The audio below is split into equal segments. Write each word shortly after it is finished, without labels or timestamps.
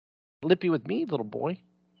Lippy with me, little boy.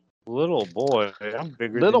 Little boy, I'm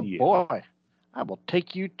bigger Little than you. boy. I will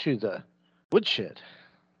take you to the woodshed.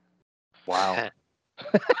 Wow.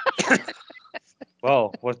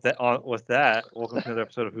 Well, with that, welcome to another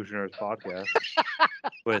episode of Hoosier Nerds Podcast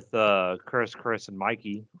with Chris, and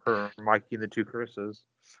Mikey, or Mikey and the two Chris's,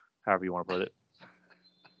 however you want to put it.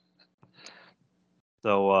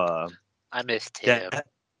 So, I miss yeah, Tim.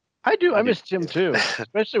 I do. I do miss Tim too,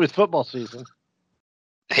 especially with football season.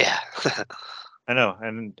 Yeah. I know,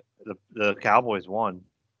 and the Cowboys won.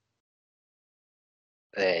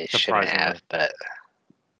 They shouldn't Surprisingly. have, but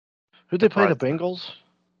Who they play? The Surprisingly. Bengals.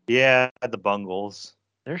 Yeah, the Bungles.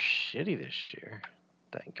 They're shitty this year.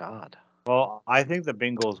 Thank God. Well, I think the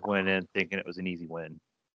Bengals went in thinking it was an easy win.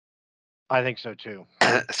 I think so too.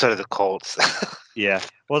 so do the Colts. Yeah.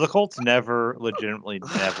 Well, the Colts legitimately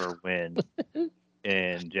never win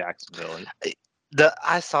in Jacksonville.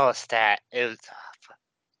 I saw a stat. It was.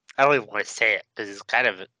 I don't even want to say it because it's kind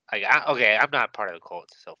of like okay. I'm not part of the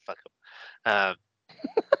Colts, so fuck them.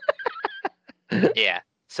 Yeah.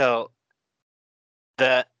 So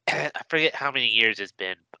I forget how many years it's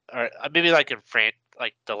been, or maybe like in France,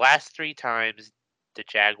 like the last 3 times the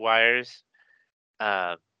Jaguars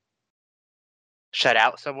shut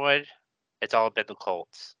out someone, it's all been the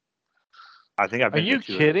Colts. I think I've Are been to you 2 of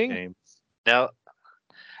those kidding? games. No,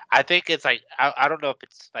 I think it's like I don't know if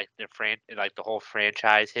it's like the whole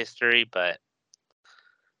franchise history, but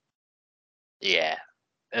yeah,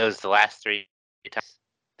 it was the last 3 times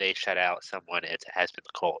they shut out someone. It has been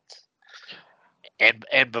the Colts.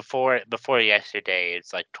 And before yesterday,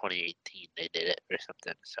 it's like 2018 they did it or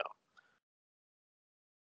something. So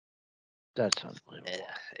That's unbelievable.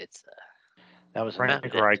 yeah, it's That was Frank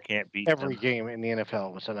an Reich can't beat every them. game in the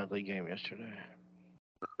NFL was an ugly game yesterday.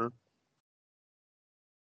 And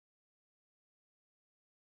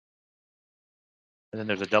then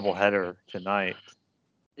there's a doubleheader tonight.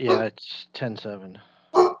 Yeah, it's 10-7.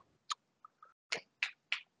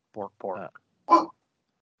 Pork.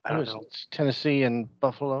 I don't know. It's Tennessee and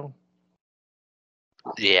Buffalo.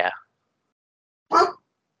 yeah.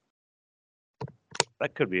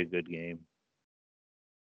 That could be a good game.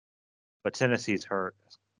 But Tennessee's hurt.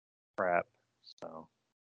 Crap. So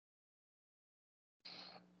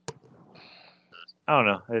I don't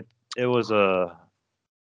know. It was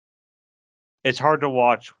it's hard to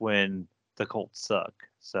watch when the Colts suck.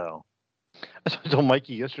 So I told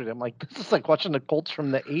Mikey yesterday. I'm like, this is like watching the Colts from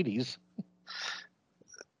the '80s.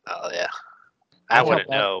 Oh yeah. I That's how wouldn't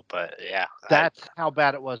bad- know, but yeah. That's how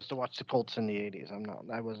bad it was to watch the Colts in the '80s.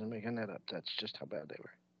 I wasn't making that up. That's just how bad they were.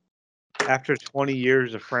 after 20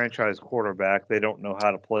 years of franchise quarterback, they don't know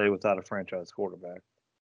how to play without a franchise quarterback.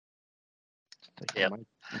 Yep.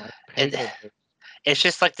 Pagel. It's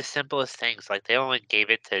just like the simplest things. Like they only gave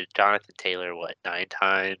it to Jonathan Taylor 9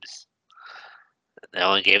 times. They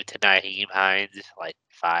only gave it to Naheem Hines like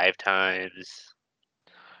 5 times.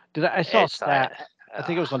 I saw a It's stat. like, I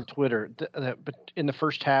think it was on Twitter. But in the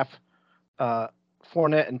first half,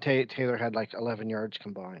 Fournette and Taylor had like 11 yards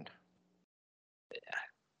combined. yeah.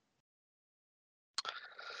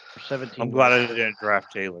 For 17. I'm glad I didn't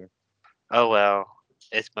draft Taylor. Oh well,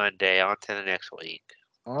 it's Monday. On to the next week.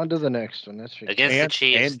 On to the next one. That's Against the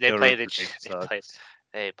Chiefs. They play the Dame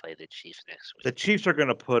They play the Chiefs next week. The Chiefs are going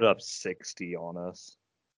to put up 60 on us.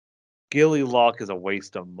 Gilly Lock is a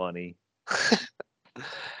waste of money.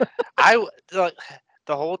 The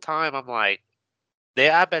whole time I'm like,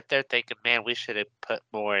 I bet they're thinking, man, we should have put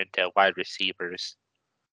more into wide receivers.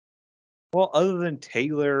 Well, other than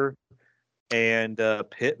Taylor and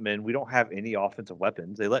Pittman, we don't have any offensive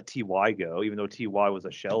weapons. They let Ty go, even though Ty was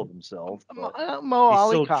a shell of himself. But Mo he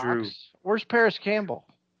Ali still Cox. drew. Where's Paris Campbell?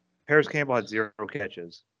 Paris Campbell had 0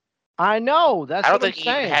 catches. I know. That's I don't what think I'm he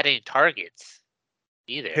even saying. had any targets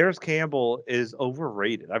either. Paris Campbell is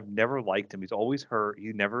overrated. I've never liked him. He's always hurt.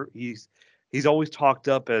 He's always talked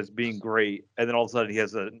up as being great, and then all of a sudden he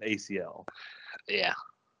has an ACL. Yeah.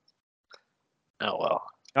 Oh well.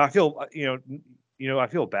 Now, I feel I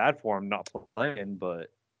feel bad for him not playing, but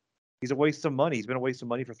he's a waste of money. He's been a waste of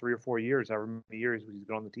money for 3 or 4 years, however many years he's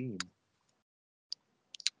been on the team.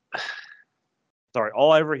 Sorry,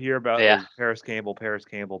 all I ever hear about is Paris Campbell,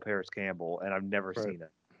 and I've never seen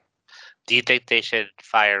it. Do you think they should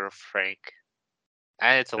fire Frank?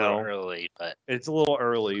 And it's a little early, but it's a little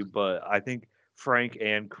early. But I think Frank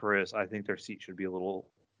and Chris, I think their seat should be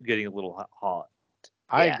getting a little hot.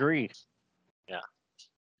 I agree. Yeah,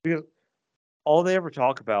 because all they ever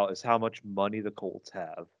talk about is how much money the Colts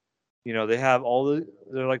have. You know, they have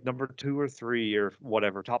they're like number 2 or 3 or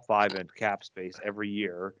whatever, top 5 in cap space every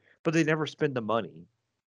year, but they never spend the money.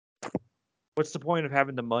 What's the point of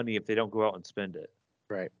having the money if they don't go out and spend it?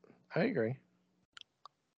 Right. I agree.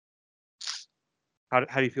 How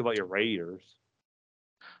do you feel about your Raiders?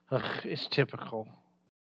 Ugh, it's typical.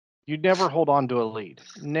 You never hold on to a lead.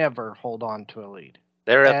 Never hold on to a lead.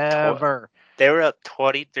 They were up. Ever. They were up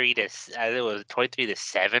 23 to. It was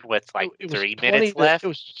 23-7 with like It was 3 20 minutes to- left. It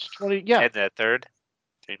was 20. Yeah, In the third.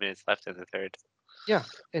 3 minutes left in the third. yeah.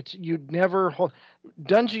 It's you'd never hold.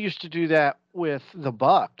 Dungy used to do that with the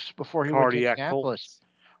Bucks before he went to Cardiac Indianapolis. Colts.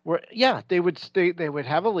 Where they would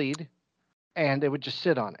have a lead, and they would just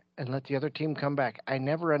sit on it and let the other team come back. I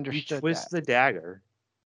never You understood twist that. the dagger.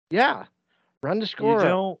 Yeah, run the You score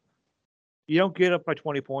up. don't get up by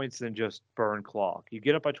 20 points and just burn clock. You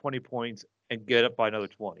get up by 20 points and get up by another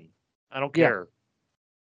 20. I don't Yeah. care.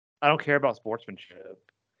 I don't care about sportsmanship.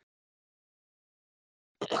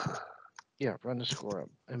 Yeah, run the score up.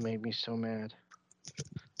 It made me so mad.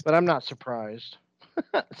 But I'm not surprised.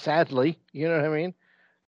 Sadly, you know what I mean?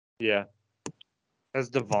 Yeah. Has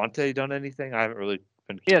Devontae done anything? I haven't really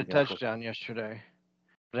been He had a keeping up with touchdown yesterday,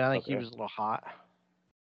 but I think he Okay. was a little hot.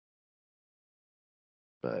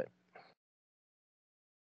 But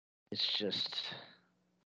it's just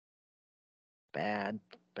bad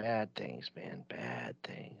things, man. Bad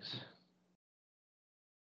things.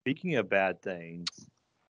 Speaking of bad things,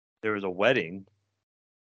 there was a wedding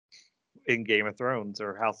in Game of Thrones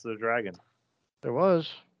or House of the Dragon. There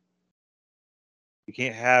was. You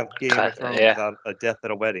can't have Game of Thrones Yeah. without a death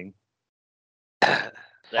at a wedding. That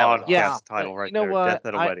was Yeah, Podcast title right you know there. what? Death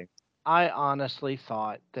at a wedding. I honestly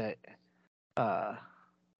thought that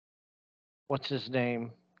what's his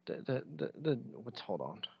name? Hold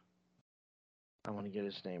on. I want to get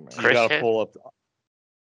his name right. You got to Christian? pull up.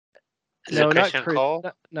 Is No, it not Christian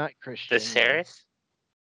Cole? Not Christian. Viserys?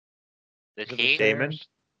 The Is it king? Damon? Viserys?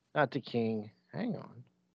 Not the king. Hang on.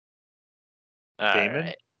 Damon?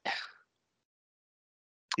 Alright.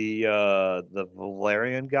 The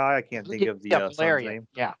Valerian guy. I can't think of the son's Valerian.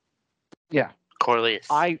 name. Yeah. Corliss.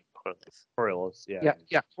 Corliss. Coriolis.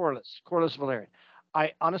 Yeah. Corliss Valerian.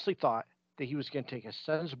 I honestly thought that he was going to take his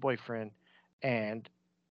son's boyfriend and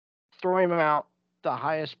throw him out the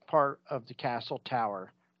highest part of the castle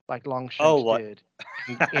tower, like Longshanks did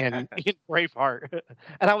in Braveheart.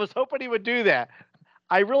 And I was hoping he would do that.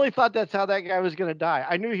 I really thought that's how that guy was going to die.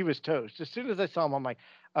 I knew he was toast. As soon as I saw him, I'm like,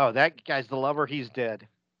 oh, that guy's the lover. He's dead.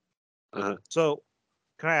 So,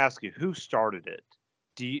 can I ask you who started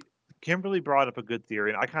it? Kimberly brought up a good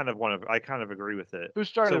theory, and I kind of agree with it. Who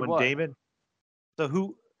started So when what? Damon, so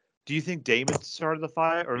who do you think Damon started the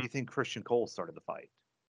fight, or do you think Christian Cole started the fight?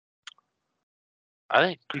 I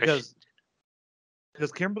think Because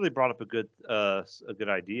Kimberly brought up a good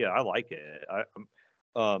idea. I like it.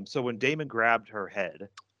 So when Damon grabbed her head,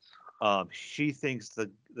 she thinks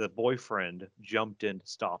the boyfriend jumped in to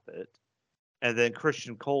stop it, and then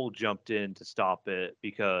Christian Cole jumped in to stop it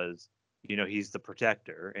because he's the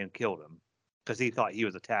protector and killed him because he thought he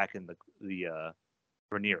was attacking the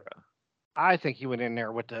Rhaenyra. I think he went in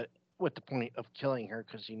there with the point of killing her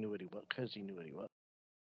because he knew what he was.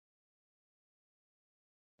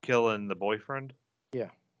 Killing the boyfriend. Yeah.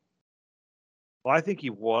 Well, I think he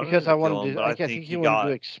wanted Because to kill him, but I think he wanted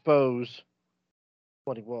to expose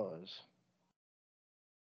what he was.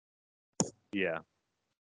 Yeah.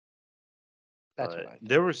 That's what I think.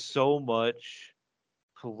 There was so much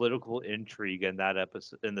political intrigue in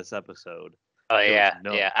this episode. Oh It yeah,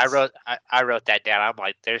 was yeah. I wrote that down. I'm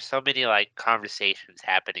like, there's so many like conversations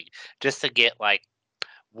happening just to get like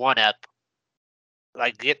one up,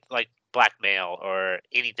 like get like blackmail or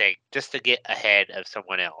anything, just to get ahead of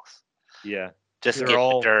someone else. Yeah. Just to They're get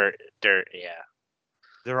all- the dirt. Yeah.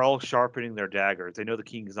 They're all sharpening their daggers. They know the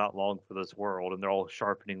king's not long for this world, and they're all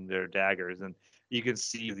sharpening their daggers. And you can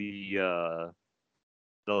see the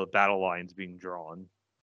battle lines being drawn.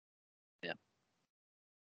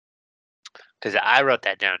 Because I wrote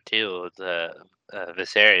that down too. The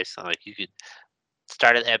Viserys, like you could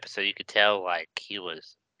start of the episode, you could tell like he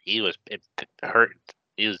was hurt.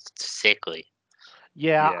 He was sickly.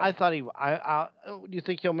 Yeah, Yeah. I thought he. Do you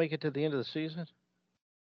think he'll make it to the end of the season?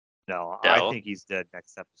 No, No. I think he's dead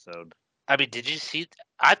next episode. I mean, did you see?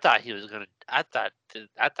 I thought he was gonna. I thought he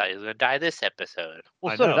was gonna die this episode.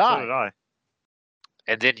 Well, I so know, did so I. did I.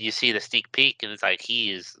 And then you see the sneak peek, and it's like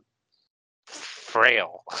he is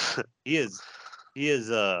frail. He is.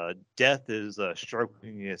 Death is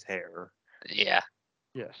stroking his hair. Yeah.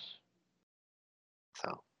 Yes.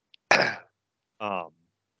 So.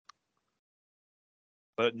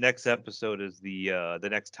 But next episode is the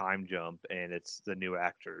next time jump, and it's the new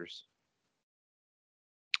actors.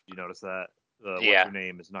 You notice that? Yeah. What's her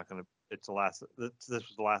name is not gonna. It's the last. This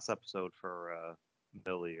was the last episode for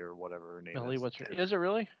Millie or whatever her name Millie, is. is it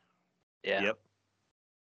really? Yeah. Yep.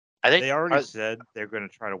 I think They already said they're going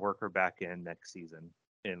to try to work her back in next season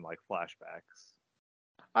in like flashbacks.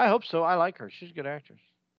 I hope so. I like her. She's a good actress.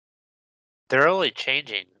 they're only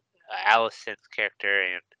changing Allison's character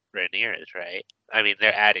and Rhaenyra's, right? I mean,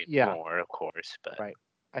 they're adding Yeah. more, of course, but Right.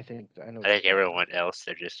 I think I know. I think everyone else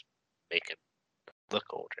they're just making look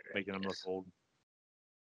older. Making them look old.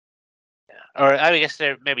 Yeah. Or I guess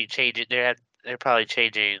they're maybe changing. They're probably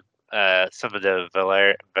changing some of the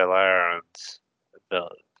Valerons.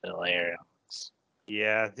 Valerons.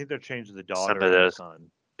 Yeah, I think they're changing the Some daughter of and the those.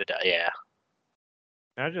 son. Yeah.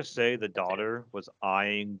 Can I just say the daughter was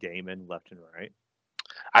eyeing Damon left and right?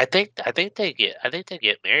 I think they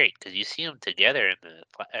get married because you see them together in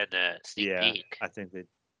the sneak Yeah, peek.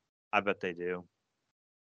 I bet they do.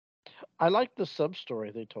 I like the sub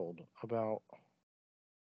story they told about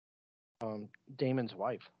Damon's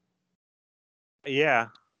wife Yeah,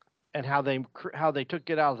 and how they took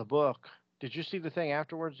it out of the book. Did you see the thing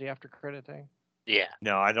afterwards, the after credit thing? Yeah.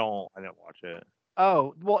 no, I didn't watch it.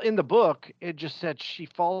 Oh, well, in the book, it just said she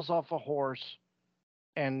falls off a horse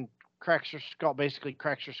and basically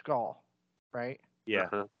cracks her skull, right? Yeah,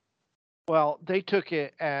 Uh-huh. Well, they took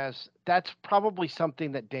it as that's probably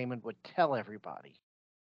something that Damon would tell everybody,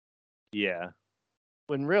 yeah.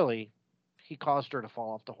 when really he caused her to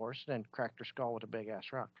fall off the horse and then cracked her skull with a big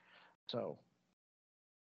ass rock. So,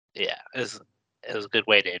 Yeah. It was a good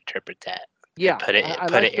way to interpret that. yeah, And put it I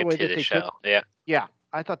put like it the way into that the they show. took. Yeah. Yeah,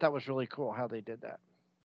 I thought that was really cool how they did that.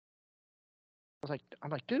 I'm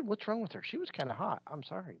like, dude, what's wrong with her? She was kind of hot. I'm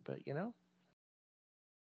sorry, but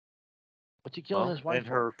what's he killing Well, his wife and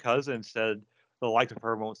for? her cousin said the likes of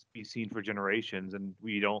her won't be seen for generations, and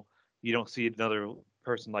you don't see another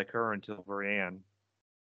person like her until Brienne.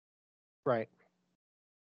 Right.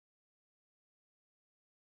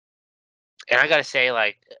 And I gotta say,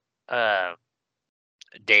 like,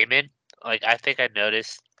 Damon, like I think I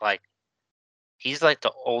noticed, like he's like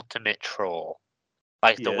the ultimate troll.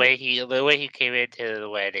 Like Yeah, the way he came into the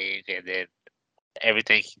wedding, and then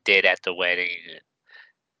everything he did at the wedding.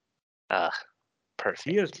 Uh,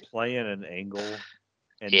 he is Perfect. playing an angle,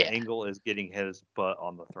 and the Yeah. angle is getting his butt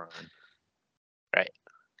on the throne. Right.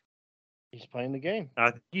 He's playing the game.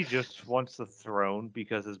 I think he just wants the throne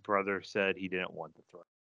because his brother said he didn't want the throne.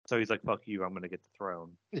 So he's like, "Fuck you! I'm gonna get the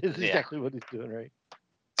throne." This is Yeah. exactly what he's doing, right?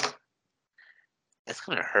 It's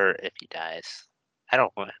gonna hurt if he dies. I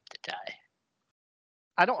don't want him to die.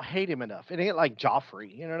 I don't hate him enough. It ain't like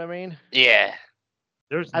Joffrey. You know what I mean? Yeah.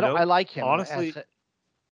 There's I don't. I no like him honestly, as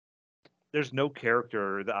there's no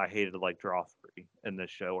character that I hated like Joffrey in this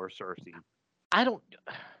show or Cersei. I don't.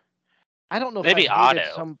 I don't know if I Maybe hated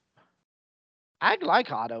Otto. some. I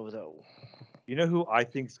like Otto though. You know who I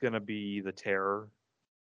think's gonna be the terror?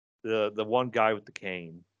 The one guy with the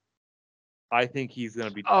cane. I think he's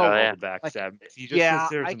gonna be Oh, doing all Yeah. the backstab. He just yeah,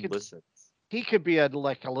 sits there I and could. listens. He could be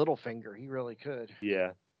like a little finger. He really could.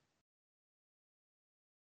 Yeah.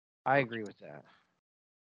 I agree with that.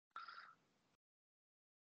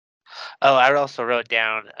 Oh, I also wrote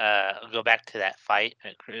down. Go back to that fight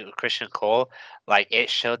at Christian Cole. Like it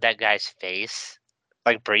showed that guy's face,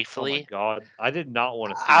 like Oh my briefly. god. I did not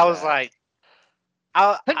want to see I was that. like,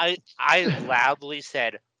 I loudly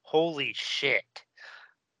said, "Holy shit!"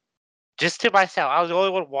 Just to myself. I was the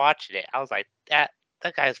only one watching it. I was like, that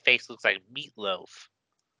guy's face looks like meatloaf.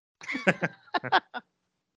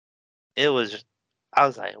 It was. I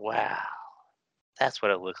was like, wow, that's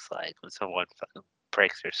what it looks like when someone fucking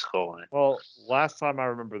breaks their skull in. Well, last time I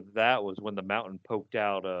remember that was when the mountain poked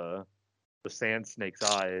out the sand snake's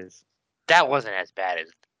eyes. That wasn't as bad as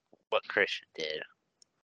what Christian did.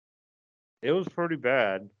 It was pretty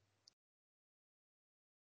bad.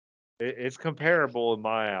 It's comparable in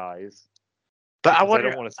my eyes But because I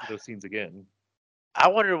don't want to see those scenes again. I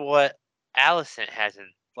wonder what Allison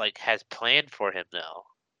has planned for him though,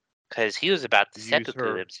 because he was about to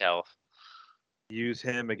seppuku himself. Use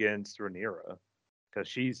him against Rhaenyra because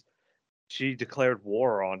she declared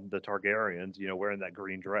war on the Targaryens. You know, wearing that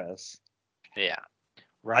green dress. Yeah. I just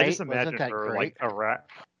Right? Wasn't imagine that her great? like a rat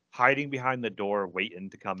hiding behind the door, waiting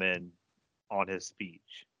to come in on his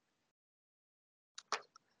speech.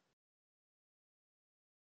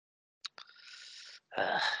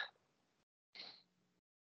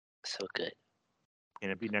 So good.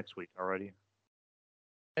 Can it be next week already?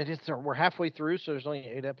 We're halfway through, so there's only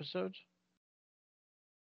 8 episodes.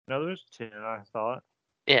 No, there's 10. I thought.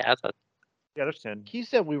 Yeah, I thought. Yeah, there's 10 He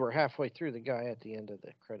said we were halfway through. The guy at the end of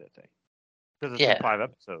the credit thing. because it's Yeah. in 5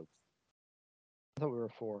 episodes. I thought we were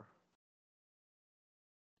 4.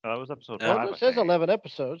 That was episode No. 5. Well, I it says think. 11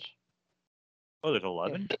 episodes. Oh, there's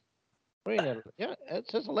 11. Wait a minute. Yeah, it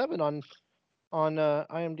says 11 on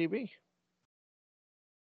IMDb.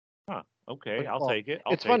 Huh. Okay, I'll Well, take it.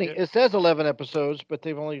 I'll it's take funny. it. It says 11 episodes, but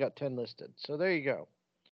they've only got 10 listed. So there you go.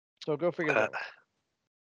 So go figure Uh, that one.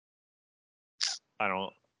 I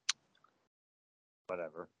don't.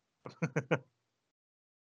 Whatever.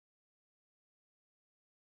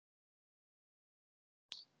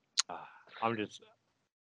 Ah, I'm just.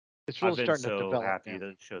 It's I've really been starting to so develop happy now. that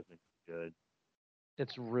the show's been good.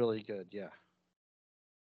 It's really good. Yeah.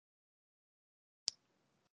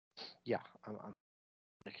 Yeah. I'm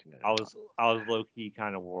making it. I was low key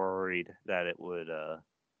kind of worried that it would be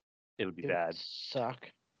It would bad. suck.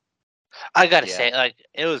 I gotta Yeah. say, like,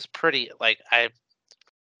 it was pretty. Like, I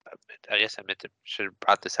guess I meant to should have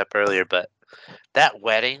brought this up earlier, but that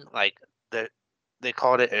wedding, like, they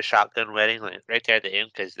called it a shotgun wedding, like right there at the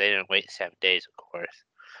end, because they didn't wait 7 days, of course.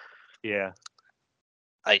 Yeah.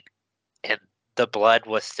 Like, and the blood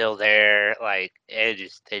was still there. Like, they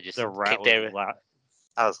just The rat kicked was every.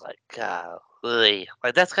 I was like, golly,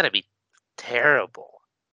 like that's gotta be terrible.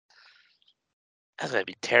 That's gotta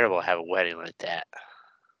be terrible to have a wedding like that.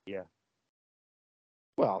 Yeah.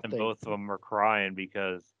 Well, And both of them are crying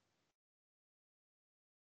because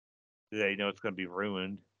they know it's going to be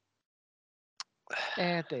ruined.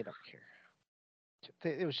 they don't care.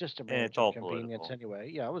 It was just a And it's marriage of all convenience political.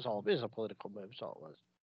 anyway. Yeah, it was a political move. That's all it was.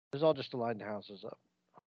 It was all just to line the houses up.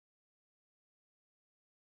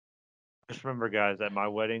 Just remember, guys, at my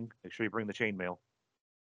wedding, make sure you bring the chainmail.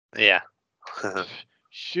 Yeah.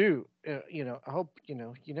 Shoot, I hope you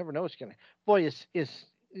never know what's gonna. Boy, is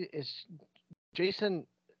Jason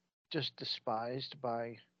just despised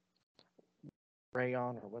by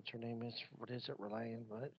Rayon or what's her name is? What is it, Relayan?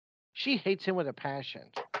 What? She hates him with a passion.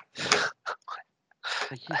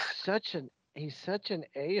 Like he's such an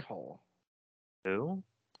a-hole. Who?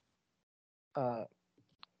 Uh,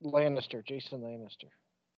 Lannister, Jason Lannister.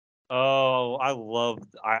 Oh,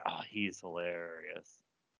 he's hilarious.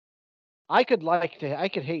 I could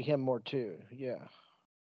hate him more too. Yeah,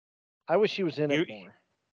 I wish he was in it more.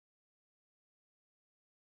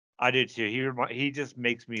 I did too. He just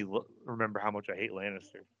makes me remember how much I hate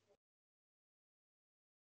Lannister.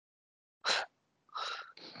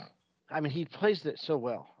 I mean, he plays it so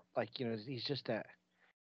well. Like he's just that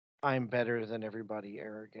I'm better than everybody,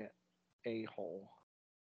 arrogant a-hole.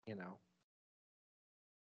 You know,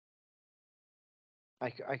 I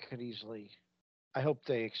could easily. I hope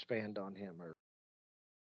they expand on him,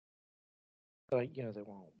 but they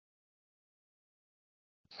won't.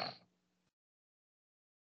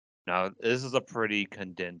 Now, this is a pretty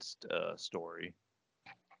condensed story.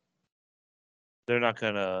 They're not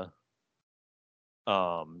gonna.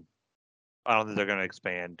 Um, I don't think they're gonna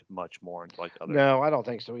expand much more into like other. No, I don't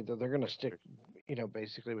think so either. They're going to stick,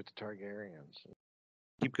 basically with the Targaryens.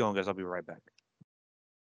 Keep going, guys. I'll be right back.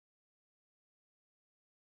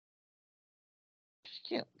 Just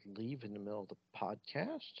can't leave in the middle of the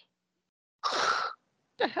podcast. What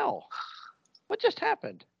the hell? What just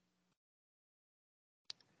happened?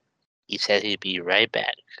 He said he'd be right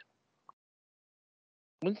back.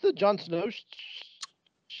 When's the Jon Snow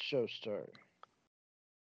show start?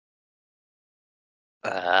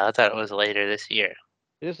 I thought it was later this year.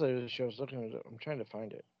 It is later. The show's looking at it. I'm trying to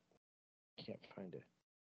find it. Can't find it.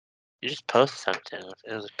 You just post something.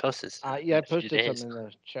 It was posted. Yeah, I a few posted days. something in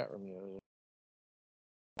the chat room the other day.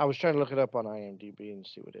 I was trying to look it up on IMDb and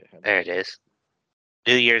see what it had. There it is.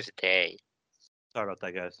 New Year's Day. Sorry about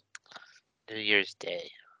that, guys. New Year's Day.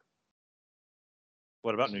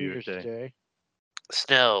 What about It's New Year's Day?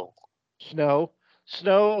 Snow.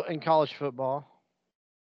 Snow, and college football.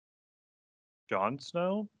 Jon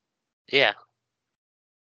Snow? Yeah.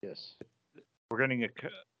 Yes. We're getting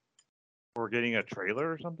a trailer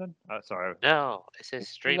or something? Sorry. No, it says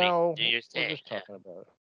streaming. No, New Year's we're Day. just talking about it.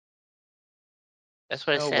 That's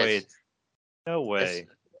what it No says. way. No way.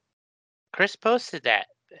 Chris posted that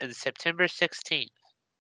on September 16th.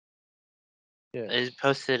 Yes. He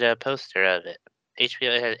posted a poster of it.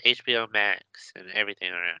 HBO has HBO Max and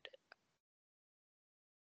everything around it.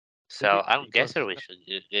 So I'm guessing we should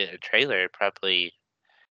get a trailer probably.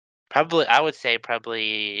 I would say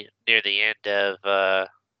probably near the end of A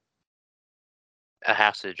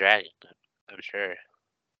House of the Dragon. I'm sure.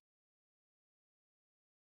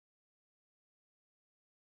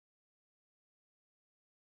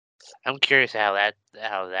 I'm curious how that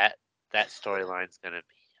storyline's gonna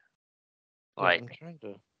be. Yeah, I'm Like, trying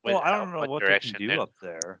to. Well, I don't know what what they can direction do they're. up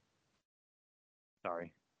there.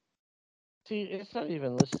 Sorry. See, it's not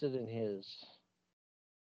even listed in his.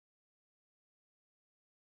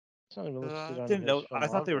 It's not even listed I on didn't his know. I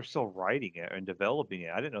thought they were filmography. still writing it and developing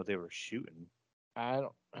it. I didn't know they were shooting. I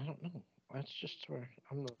don't know. That's just where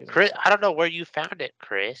I'm looking at. Chris, I don't know where you found it,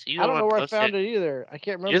 Chris. You I the don't know one where I posted. found it either. I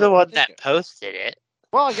can't You're remember. the I one think. that posted it.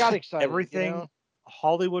 Well, I got excited. Everything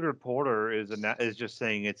Hollywood Reporter is just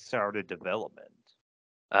saying it started development.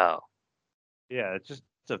 Oh, Yeah, it's just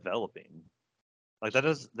developing. Like that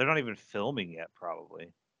is they're not even filming yet,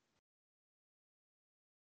 probably.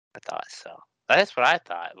 I thought so. That's what I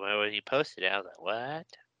thought when you posted it. I was like, what?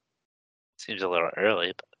 Seems a little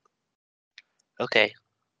early, but okay.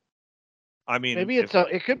 I mean, Maybe if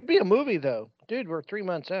it could be a movie though, dude. We're 3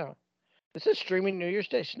 months out. This is streaming New Year's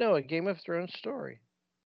Day. Snow, a Game of Thrones story.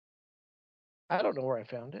 I don't know where I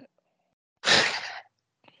found it.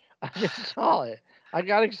 I just saw it. I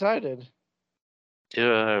got excited. Do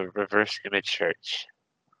a reverse image search.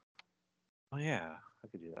 oh yeah, I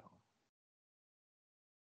could do that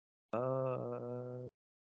one.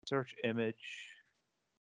 Search image,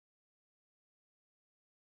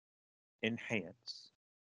 enhance,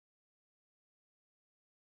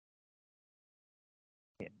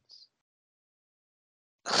 enhance.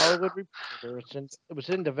 Hollywood Reporter. It was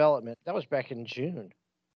in development. That was back in June.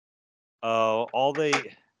 Oh,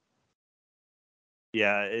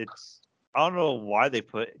 yeah, it's I don't know why they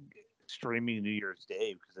put streaming New Year's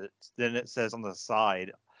Day because then it says on the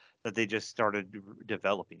side that they just started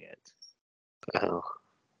developing it. Oh,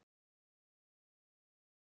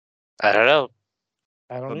 I don't know.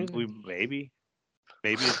 I don't either. Maybe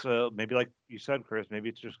it's maybe like you said, Chris. Maybe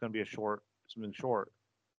it's just going to be something short.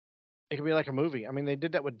 It could be like a movie. I mean, they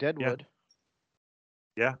did that with Deadwood.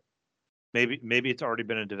 Yeah. Maybe it's already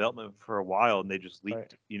been in development for a while and they just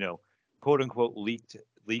leaked, quote unquote leaked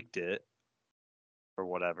it or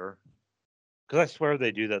whatever. Because I swear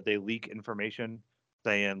they do that. They leak information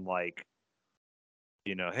saying like,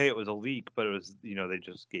 hey, it was a leak, but it was, they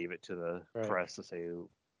just gave it to the Right. press to say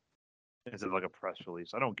instead of like a press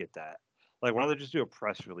release. I don't get that. Like, why don't they just do a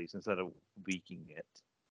press release instead of leaking it?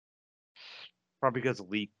 Probably because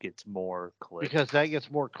leak gets more clicks. Because that gets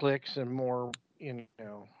more clicks and more,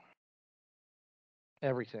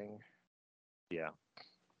 everything. Yeah.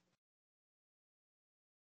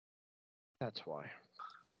 That's why.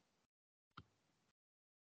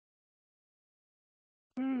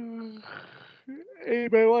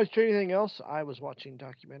 Anybody watch anything else? I was watching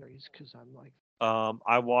documentaries because I'm like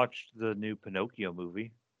I watched the new Pinocchio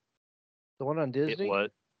movie. the one on It Disney. was,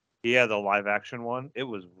 yeah, the live action one. It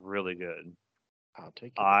was really good. I'll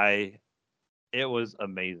take it. It was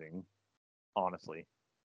amazing, honestly.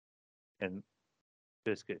 And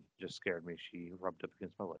Biscuit just scared me. She rubbed up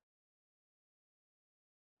against my leg.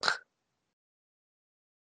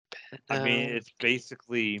 I mean, No. it's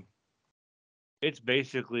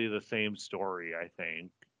basically the same story, I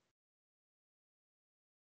think,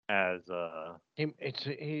 as He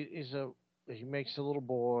makes a little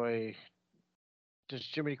boy. Does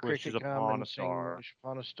Jiminy Wishes Cricket come Upon and a sing Star. "Wish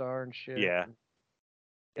Upon a Star" and shit? Yeah,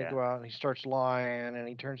 They yeah, go out and he starts lying and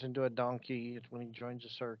he turns into a donkey when he joins the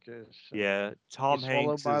circus. And yeah. he Tom gets swallowed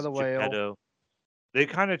Hanks by is the whale. Geppetto. They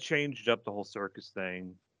kind of changed up the whole circus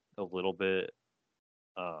thing a little bit,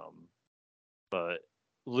 um, but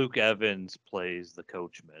Luke Evans plays the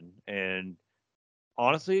coachman, and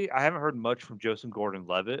honestly, I haven't heard much from Joseph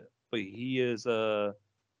Gordon-Levitt, but he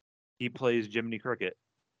plays Jiminy Cricket,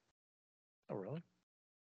 Oh, really?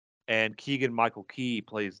 and Keegan Michael Key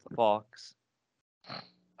plays the fox.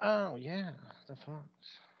 Oh, yeah, the fox.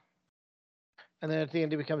 And then at the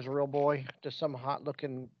end, he becomes a real boy. Does some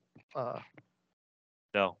hot-looking uh,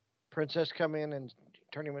 No, princess come in and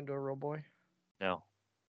turn him into a real boy? no,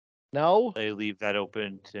 No. they leave that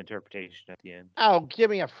open to interpretation at the end. Oh, give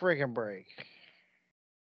me a friggin' break.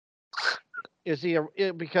 Is he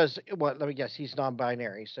because what? Let me guess. He's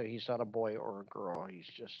non-binary, so he's not a boy or a girl. He's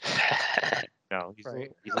just No,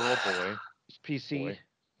 right. he's a little boy. It's PC. Boy.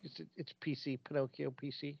 It's PC. Pinocchio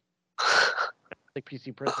PC. Like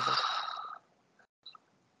PC principal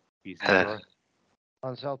PC Star.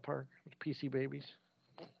 on South Park. With PC babies.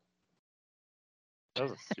 That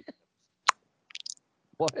was a stupid.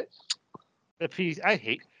 What? I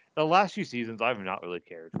hate the last few seasons. I've not really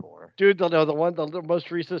cared for. Dude, the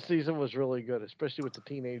most recent season was really good, especially with the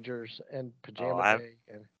teenagers and Oh, Pajama Day,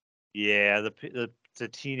 and yeah, the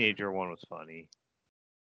teenager one was funny.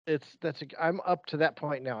 I'm up to that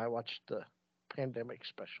point now. I watched the pandemic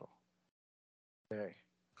special. Okay,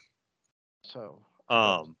 so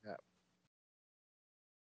that.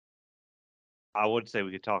 I would say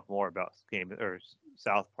we could talk more about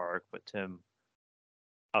South Park, but Tim,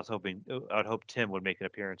 I'd hope Tim would make an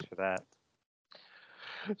appearance for that.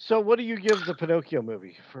 So, what do you give the Pinocchio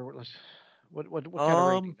movie for? What kind of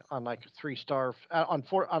rating on like 3 star on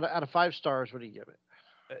 4 out of 5 stars? What do you give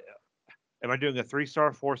it? Am I doing a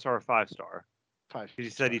 3-star, 4-star, or 5-star? 5 Because you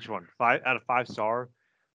said star. each one. 5 out of 5-star.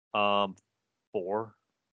 4.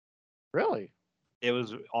 Really? It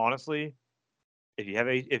was honestly, if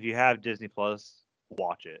you have Disney Plus,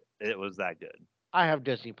 watch it. It was that good. I have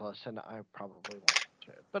Disney Plus, and I probably won't watch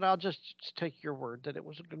it. But I'll just take your word that it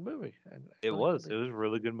was a good movie. And It really, was. really, It was a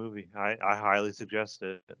really good movie. I highly suggest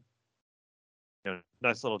it.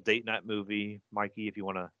 Nice little date night movie, Mikey. If you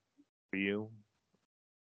want to, for you,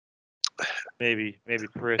 maybe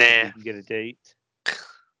Chris, if Nah. you can get a date.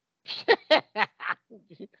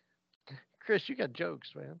 Chris, you got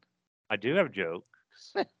jokes, man. I do have jokes.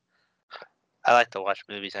 I like to watch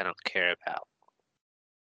movies I don't care about.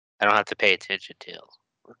 I don't have to pay attention to.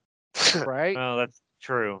 Right? Well, that's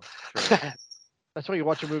true. True. That's why you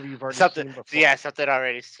watch a movie you've already something, seen before. yeah, something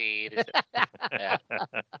already seen. Yeah,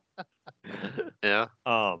 yeah.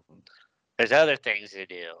 um, There's other things to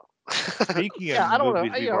do. speaking Yeah, of I don't know.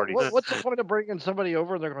 movies we've already What's the point of bringing somebody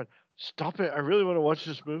over and they're going, "Stop it! I really want to watch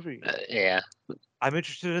this movie." Yeah. I'm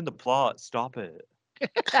interested in the plot. Stop it.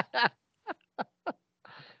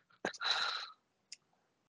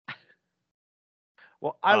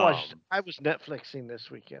 Well, I was Netflixing this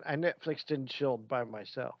weekend. I Netflixed and chilled by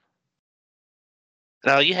myself.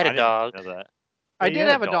 No, you had I a didn't dog. know that. I Yeah, you did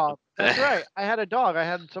had have a dog. dog. That's right. I had a dog. I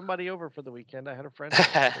had somebody over for the weekend. I had a friend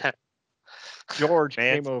over. George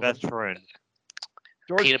Man's came over. best friend.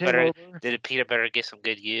 George Peanut came butter. over. Did the peanut butter get some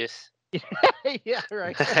good use? Yeah,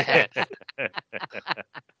 right.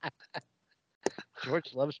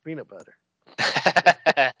 George loves peanut butter.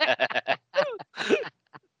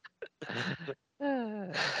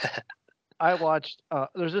 I watched.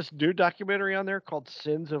 There's this new documentary on there called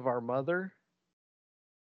 "Sins of Our Mother,"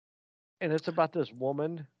 and it's about this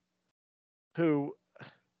woman who,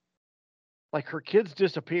 like, her kids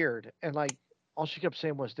disappeared, and like all she kept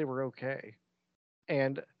saying was they were okay,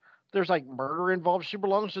 and there's like murder involved. She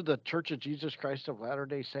belongs to the Church of Jesus Christ of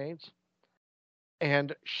Latter-day Saints,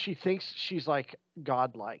 and she thinks she's like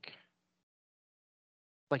godlike,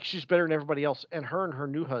 like she's better than everybody else. And her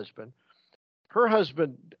new husband, her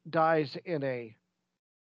husband dies in a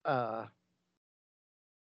uh,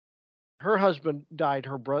 her husband died.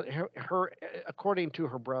 Her brother, according to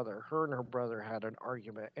her brother, her and her brother had an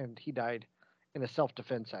argument, and he died in a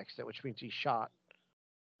self-defense accident, which means he shot.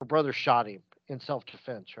 Her brother shot him in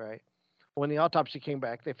self-defense, right? When the autopsy came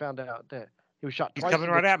back, they found out that he was shot He's twice coming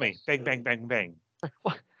in the right at me. chest. Bang, bang, bang, bang.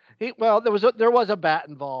 Well, there was a bat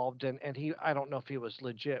involved, and he, I don't know if he was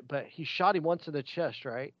legit, but he shot him once in the chest,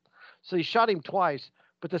 right? So he shot him twice,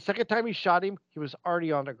 but the second time he shot him, he was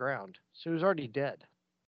already on the ground, so he was already dead.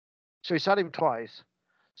 So he shot him twice.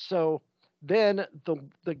 So then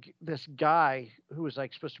this guy who was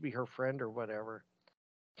like supposed to be her friend or whatever,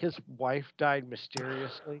 his wife died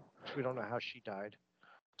mysteriously, which we don't know how she died.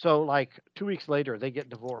 So like 2 weeks later, they get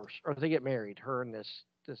divorced or they get married. Her and this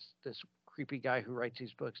creepy guy who writes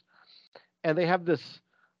these books, and they have this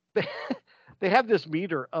they have this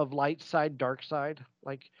meter of light side, dark side.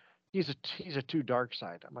 Like he's a two dark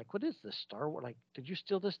side. I'm like, what is this Star Wars? Like, did you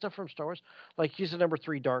steal this stuff from Star Wars? Like he's a number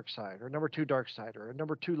 3 dark side or number 2 dark side or a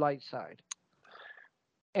number 2 light side.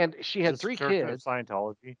 And she had Is this 3 Church of kids.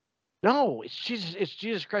 Scientology? No, it's Jesus. It's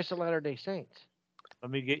Jesus Christ of Latter-day Saints. Let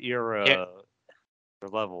me get your Yeah. your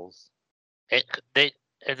levels. They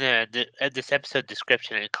in this episode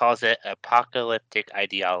description it calls it apocalyptic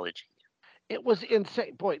ideology. It was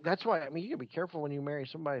insane. Boy, that's why, I mean, you gotta be careful when you marry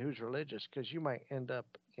somebody who's religious because you might end up,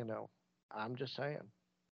 I'm just saying.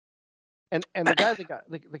 And the guy that got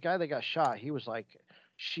the guy that got shot, he was like,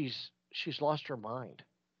 she's lost her mind.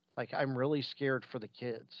 Like, I'm really scared for the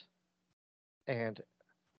kids. And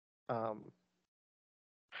um,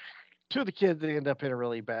 2 of the kids, they end up in a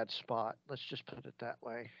really bad spot. Let's just put it that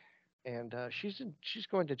way. And she's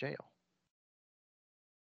going to jail.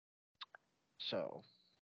 So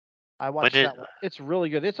I When watched did that one. It's really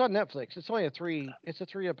good. It's on Netflix. It's only a 3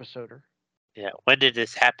 episoder. when did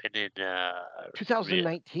this happen in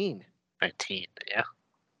 2019. 19? Yeah.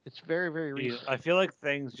 It's very, very Geez, recent. I feel like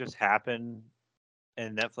things just happen,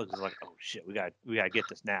 and Netflix is like, "Oh shit, we got to get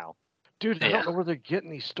this now." Dude, I Yeah. don't know where they're getting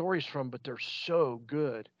these stories from, but they're so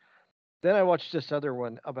good. Then I watched this other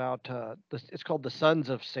one about this. It's called The Sons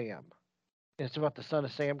of Sam. And it's about the Son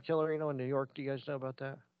of Sam killer, in New York. Do you guys know about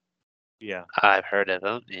that? Yeah. I've heard of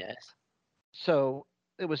them. Yes. So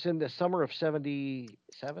it was in the summer of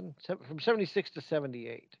 77, from 76 to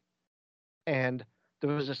 78. And there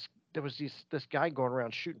was this guy going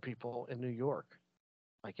around shooting people in New York,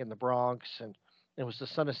 like in the Bronx, and it was the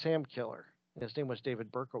Son of Sam killer. And his name was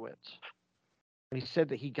David Berkowitz. And he said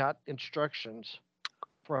that he got instructions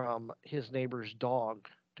from his neighbor's dog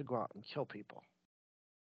to go out and kill people.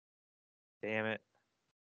 Damn it.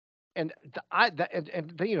 And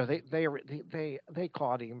and they, they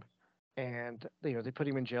caught him, and they put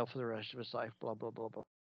him in jail for the rest of his life. Blah blah blah blah.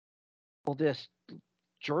 Well, this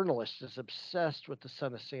journalist is obsessed with the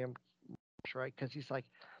Son of Sam, right? Because he's like,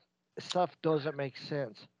 stuff doesn't make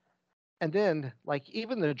sense. And then, like,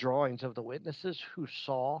 even the drawings of the witnesses who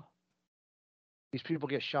saw these people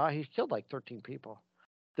get shot, he killed like 13 people.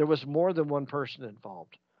 There was more than one person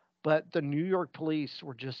involved. But the New York police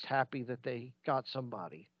were just happy that they got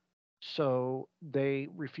somebody. So they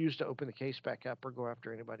refused to open the case back up or go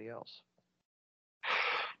after anybody else.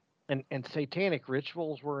 And satanic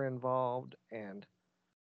rituals were involved, and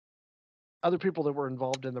other people that were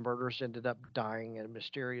involved in the murders ended up dying in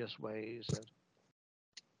mysterious ways,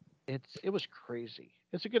 and it was crazy.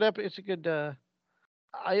 It's a good it's a good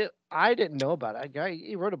I didn't know about it. A guy,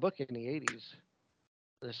 he wrote a book in the 80s.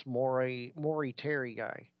 This Maury Terry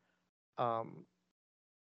guy. Um,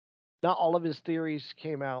 Not all of his theories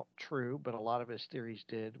came out true, but a lot of his theories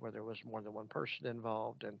did, where there was more than one person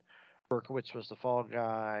involved, and Berkowitz was the fall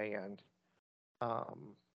guy, and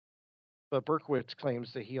um, but Berkowitz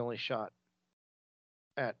claims that he only shot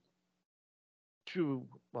at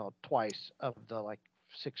twice of the like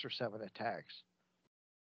 6 or 7 attacks.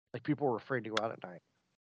 Like people were afraid to go out at night.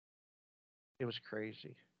 It was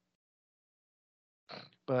crazy.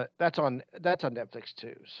 But that's on Netflix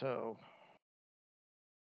too. So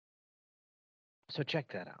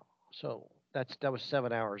check that out. So that was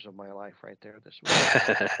 7 hours of my life right there this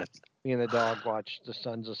week. Me and the dog watched The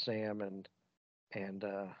Sons of Sam and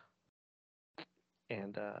uh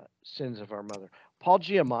and Sins of Our Mother. Paul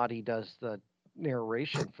Giamatti does the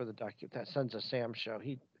narration for that Sons of Sam show.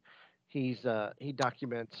 He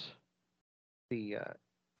documents the uh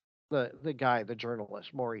the guy, the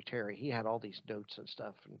journalist, Maury Terry. He had all these notes and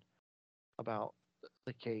stuff and about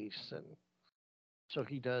the case, and so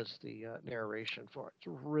he does the narration for it. It's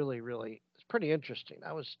really it's pretty interesting.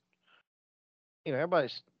 I was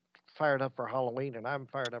everybody's fired up for Halloween, and I'm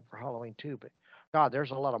fired up for Halloween too. But God,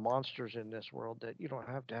 there's a lot of monsters in this world that you don't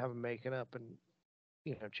have to have them making up and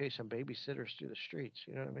chasing babysitters through the streets.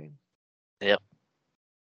 You know what I mean? Yep.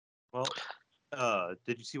 Well,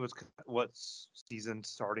 did you see what's season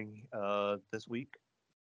starting this week?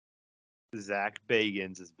 Zach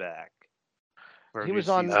Bagans is back for a He new was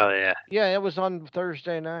on. season. Oh yeah. Yeah, it was on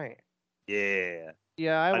Thursday night. Yeah.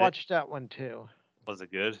 Yeah, I I did, watched that one too. was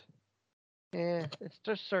it good? Yeah, it's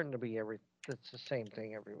just starting to be It's the same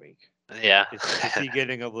thing every week. Yeah. Is he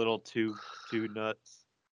getting a little too nuts?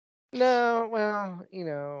 No, well,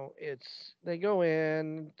 it's they go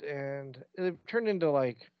in and they've turned into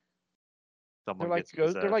like Someone gets they're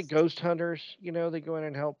like possessed. ghost hunters. They go in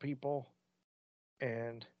and help people,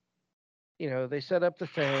 and they set up the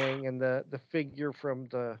thing, and the figure from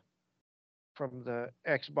the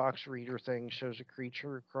Xbox reader thing shows a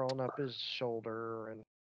creature crawling up his shoulder,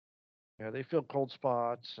 and they feel cold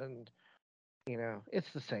spots, and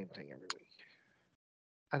it's the same thing every week.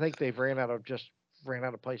 I think they've ran out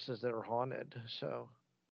of places that are haunted. So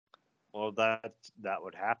Well, that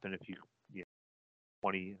would happen if you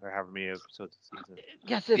 20 or however many episodes a season.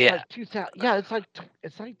 yes, it's Yeah. like 2000. Yeah,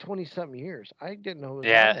 it's like 20 something years. I didn't know it was on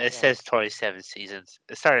Yeah. that It long. says 27 seasons.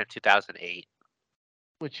 It started in 2008.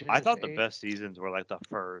 Which I is thought the best seasons were like the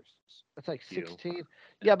first that's like few. 16.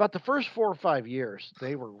 Yeah, about the first 4 or 5 years,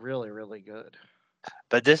 they were really good.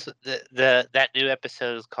 But that new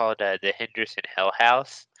episode is called the Henderson Hell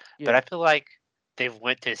House. But I Yeah. feel like they've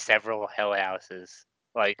went to several hell houses.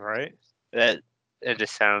 Like Right? that, it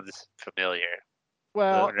just sounds familiar. I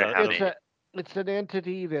Well, wonder how many. it's an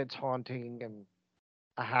entity that's haunting and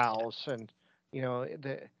a house, and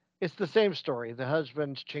it's the same story. The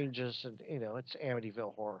husband changes, and it's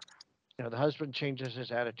Amityville horror. The husband changes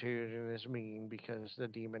his attitude and is mean because the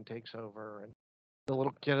demon takes over, and the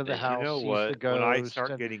little kid of the Yeah. You house know sees the what? When I ghost,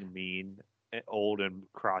 start and getting mean, old and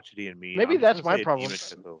crotchety and mean, maybe I'm just that's gonna my say a problem. demon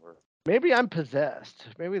took over. Maybe I'm possessed.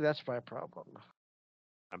 Maybe that's my problem.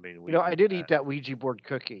 I mean, we I knew did eat that. that Ouija board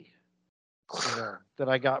cookie, that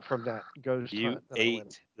I got from that ghost You hunt that I went.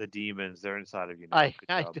 ate the demons. They're inside of you now. I Good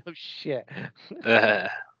I job. know shit. Uh,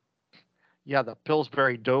 Yeah, the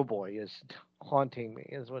Pillsbury Doughboy is haunting me.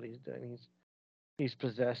 Is what he's doing. He's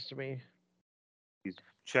possessed me. He's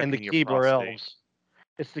And the checking your Keebler prostate. elves.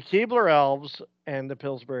 It's the Keebler elves and the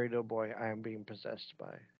Pillsbury Doughboy I am being possessed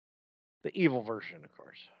by. The evil version, of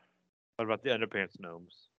course. What about the underpants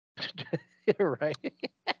gnomes? Right.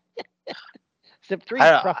 Step three.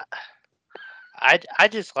 I, I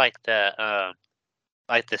just like the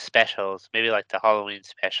specials, maybe like the Halloween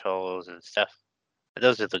specials and stuff.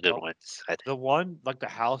 Those are the good Well, ones. I think. the one like the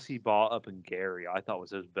house he bought up in Gary, I thought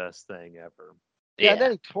was his best thing ever. Yeah, and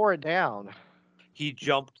then Yeah. he tore it down. He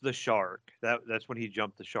jumped the shark. That's when he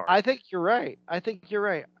jumped the shark. I think you're right. I think you're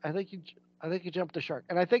right. I think you jumped the shark,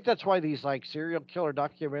 and I think that's why these like serial killer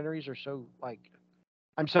documentaries are so like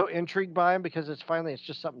I'm so intrigued by them because it's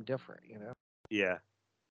just something different, you know. Yeah.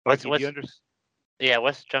 What's Mikey, do you what's understand? yeah?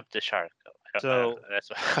 What's jump the shark? So That's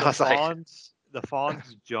what I the was like.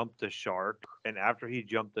 fawns jumped the shark, and after he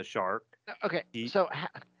jumped the shark, Okay, he so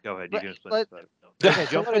go ahead. You let, can explain this let better. okay,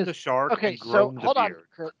 so what Jumping is the shark okay? and So grown the hold on,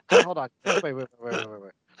 beard. Hold on.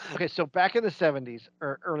 Wait. Okay, so back in the '70s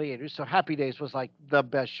or early '80s, so Happy Days was like the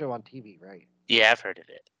best show on TV, right? Yeah, I've heard of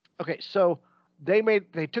it. Okay, so they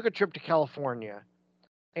took a trip to California,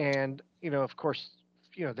 and of course,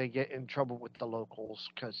 they get in trouble with the locals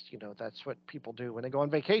because that's what people do when they go on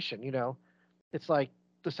vacation. It's like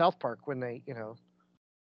the South Park when they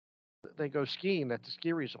go skiing at the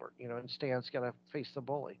ski resort, and Stan's got to face the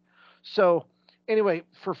bully. So, anyway,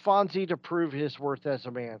 for Fonzie to prove his worth as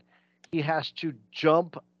a man, he has to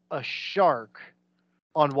jump a shark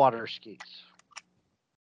on water skis.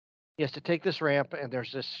 He has to take this ramp, and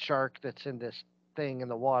there's this shark that's in this thing in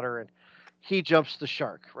the water, and he jumps the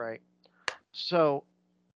shark, right? So,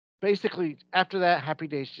 basically, after that, Happy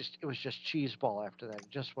Days it was just cheese ball after that. It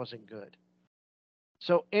just wasn't good.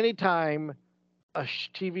 So, anytime a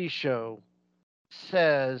TV show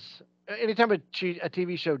says anytime a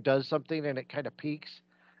TV show does something and it kind of peaks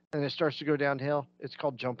and it starts to go downhill, it's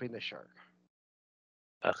called jumping the shark.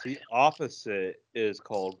 Okay. The opposite is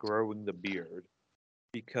called growing the beard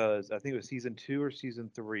because I think it was season 2 or season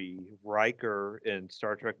 3. Riker in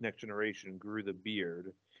Star Trek Next Generation grew the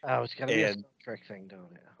beard, Oh, it's got to be a and Star Trek thing,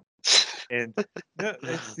 don't it? and no,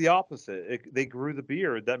 it's the opposite. They grew the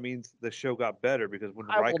beard. That means the show got better because when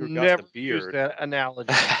I will Riker got the never use beard, that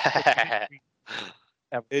analogy.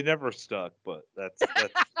 Ever. it never stuck. But that's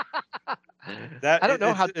I don't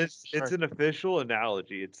know how to it's shark. an official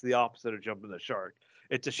analogy. It's the opposite of jumping the shark.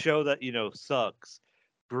 It's a show that sucks,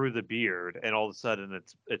 grew the beard, and all of a sudden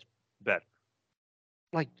it's better.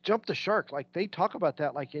 Like jump the shark. Like they talk about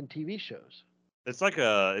that like in TV shows. It's like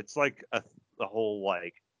a whole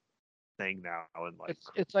like thing now and like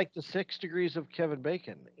It's like the 6 degrees of Kevin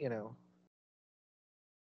Bacon. You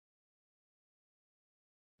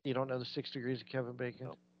don't know the 6 degrees of Kevin Bacon?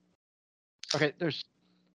 no. Okay, there's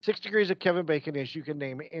 6 degrees of Kevin Bacon is you can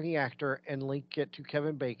name any actor and link it to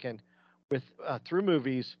Kevin Bacon with through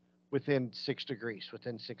movies within 6 degrees,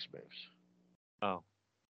 within 6 moves. Oh,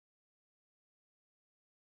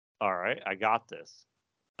 all right, I got this.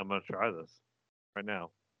 I'm gonna try this right now,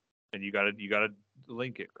 and you gotta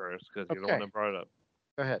link it, Chris, because you're the one Okay, that brought it up.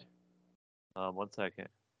 go ahead. 1 second.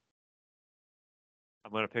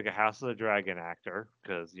 I'm gonna pick a House of the Dragon actor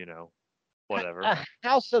because whatever. A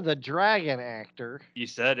House of the Dragon actor. You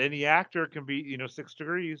said any actor can be 6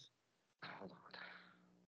 degrees. Hold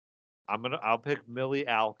on. I'll pick Millie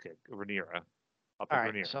Alkick, Rhaenyra. I'll All pick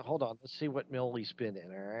right, Rhaenyra. so hold on. Let's see what Millie's been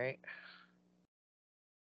in. All right,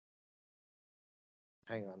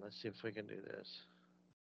 hang on. Let's see if we can do this.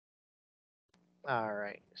 All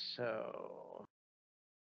right, so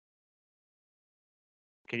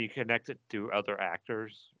Can you connect it to other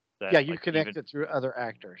actors yeah, that you like even connect it through other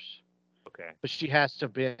actors, okay? but she has to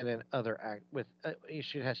be in other act with.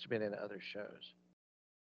 She has to be in other shows.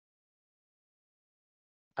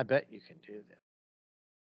 I bet you can do that.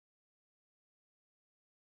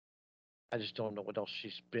 I just don't know what else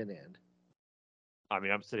she's been in. I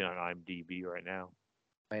mean, I'm sitting on IMDb right now.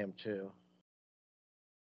 I am too.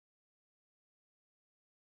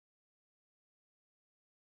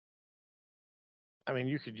 I mean,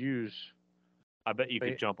 you could use. I bet you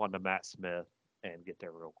could Wait, jump onto Matt Smith and get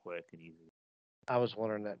there real quick and easy. I was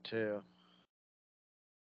wondering that too.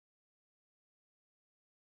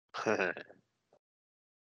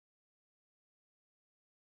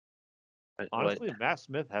 What? Honestly, Matt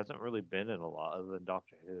Smith hasn't really been in a lot other than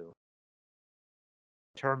Doctor Who.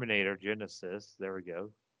 Terminator Genesis. There we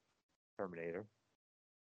go. Terminator.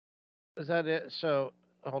 Is that it? So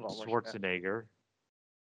hold on. Where's Matt? Schwarzenegger.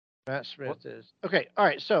 Matt What? Smith is okay. All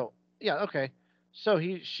right. So yeah. Okay. So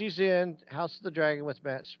she's in House of the Dragon with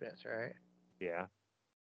Matt Smith, right? Yeah.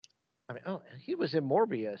 I mean, oh, he was in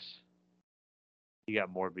Morbius. He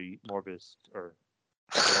got Morbus or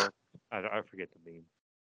I forget the name.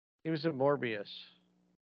 He was in Morbius.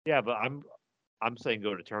 Yeah, but I'm saying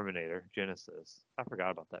go to Terminator Genesis. I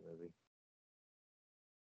forgot about that movie.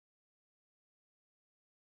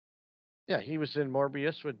 Yeah, he was in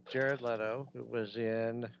Morbius with Jared Leto, who was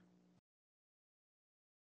in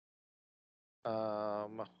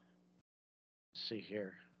let's see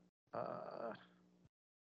here. Uh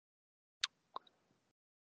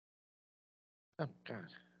oh god.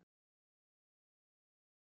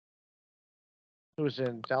 who was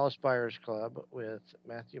in Dallas Buyers Club with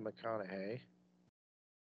Matthew McConaughey,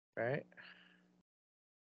 right?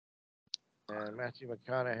 And Matthew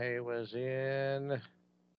McConaughey was in.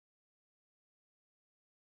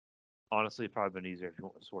 Honestly, it'd probably been easier if you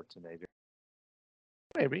went with Schwarzenegger.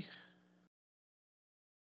 Maybe.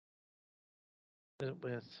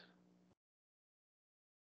 With.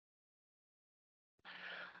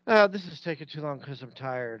 This is taking too long because I'm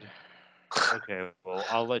tired. Okay, well,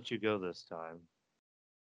 I'll let you go this time.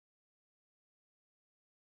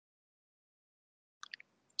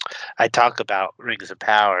 I talk about Rings of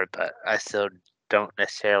Power, but I still don't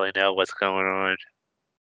necessarily know what's going on.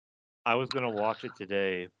 I was gonna watch it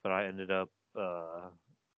today, but I ended up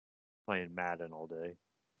playing Madden all day.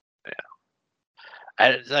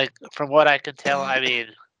 Like from what I can tell, I mean,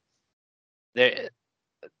 they're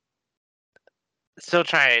still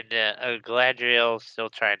trying to Galadriel still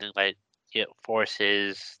trying to like get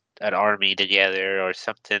forces, an army together or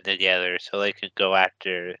something together, so they can go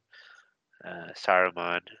after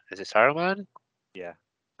Saruman. Is it Saruman? Yeah.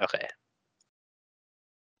 Okay.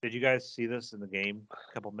 Did you guys see this in the game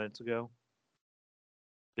a couple minutes ago?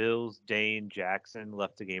 Bills Dane Jackson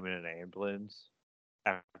left the game in an ambulance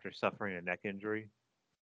after suffering a neck injury.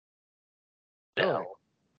 Really? No.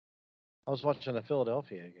 I was watching the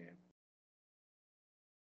Philadelphia game.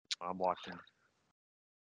 I'm watching.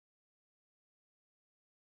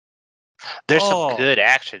 There's some Oh, good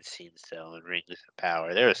action scenes though in Rings of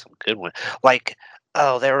Power. There was some good ones. Like,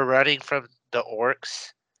 oh, they were running from the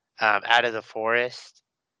orcs out of the forest,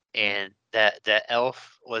 and the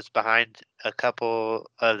elf was behind a couple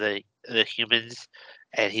of the humans,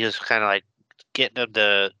 and he was kind of like getting them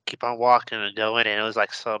to keep on walking and going, and it was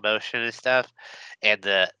like slow motion and stuff. And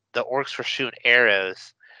the orcs were shooting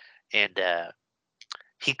arrows, and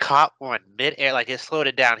he caught one midair. Like it slowed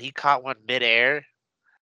it down. He caught one midair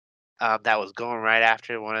that was going right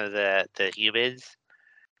after one of the humans,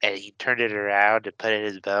 and he turned it around and put it in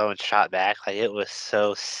his bow and shot back. Like it was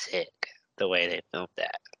so sick the way they filmed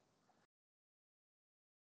that.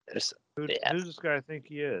 There's, yeah. who's this guy? I think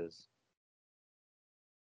he is.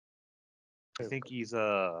 I think he's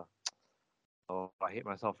Oh, I hate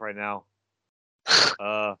myself right now.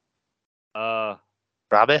 Uh, uh,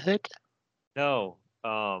 Robin Hood? no.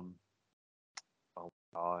 Oh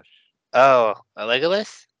gosh. Oh, a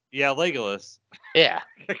Legolas? Yeah, Legolas. Yeah.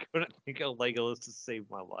 I couldn't think of Legolas to save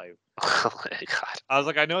my life. Oh my god. I was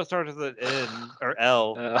like, I know it starts with an N or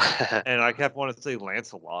L, Uh, and I kept wanting to say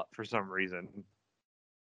Lancelot for some reason.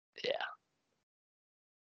 yeah.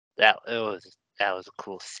 That was a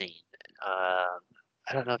cool scene.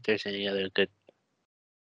 I don't know if there's any other good.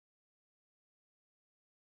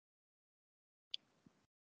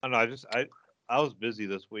 I don't know. I was busy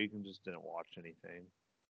this week and just didn't watch anything.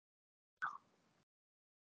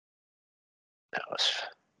 That was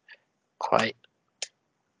quite.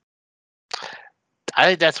 I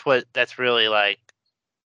think that's really like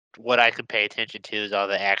what I could pay attention to is all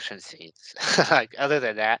the action scenes. Like other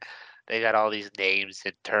than that, they got all these names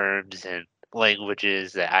and terms and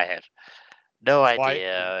languages that I have no Why?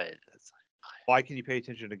 idea. It's Why can you pay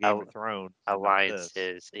attention to Game like of Thrones and not this?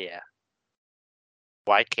 alliances, yeah.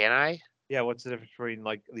 Why can't I? Yeah, what's the difference between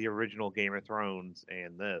like the original Game of Thrones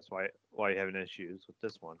and this? Why are you having issues with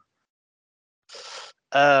this one?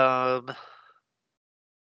 Um,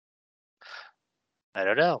 I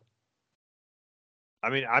don't know. I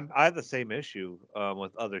mean, I have the same issue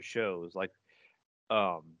with other shows like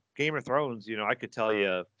Game of Thrones. You know, I could tell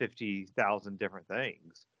you 50,000 different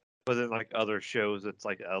things, but then like other shows, it's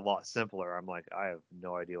like a lot simpler. I'm like, I have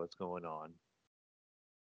no idea what's going on.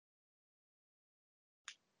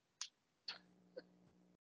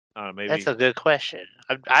 I don't know, That's maybe a good question.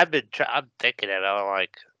 I'm thinking about it, I'm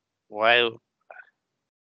like, why?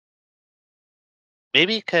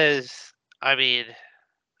 Maybe because I mean,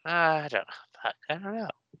 I don't know. Fuck, I don't know.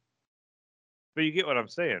 but you get what I'm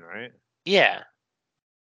saying, right? Yeah,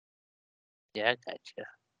 yeah, I got you.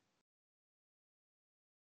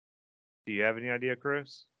 Do you have any idea,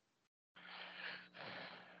 Chris?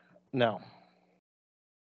 No.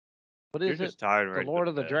 What You're is it? just tired and The ready to go Lord to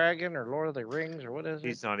of the bed. Dragon or Lord of the Rings or what is it?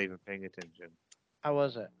 He's not even paying attention. I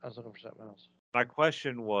wasn't. I was looking for something else. My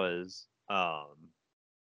question was,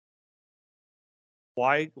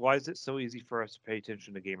 why is it so easy for us to pay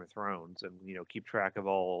attention to Game of Thrones and keep track of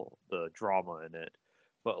all the drama in it,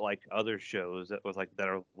 but like other shows that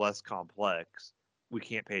are less complex, we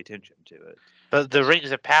can't pay attention to it. But the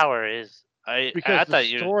Rings of Power is. I Because the thought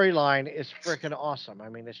you. storyline is freaking awesome. I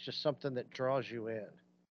mean, it's just something that draws you in.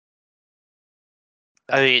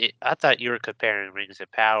 I mean, I thought you were comparing Rings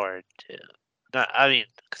of Power to. No, I mean,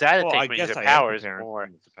 because I Well, I think Rings guess of I am Power is comparing more.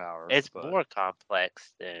 Rings of Power, It's but more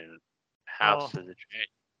complex than well, House of the Dragon,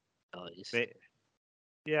 at least.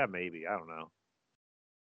 yeah, maybe I don't know.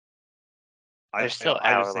 They're still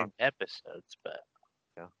I just hour-long think episodes, but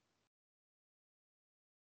yeah.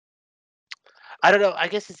 I don't know. I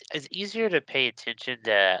guess it's easier to pay attention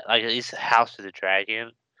to, like, at least House of the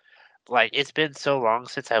Dragon. Like, it's been so long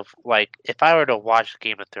since I've, like, if I were to watch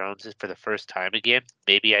Game of Thrones for the first time again,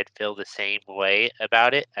 maybe I'd feel the same way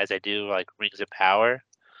about it as I do, like, Rings of Power.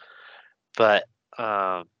 But,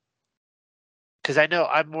 because I know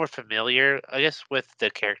I'm more familiar, I guess, with the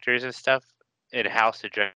characters and stuff in House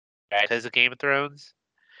of Dragon because of Game of Thrones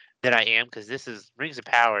than I am, because this is Rings of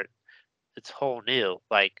Power. It's whole new.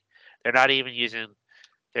 Like, they're not even using,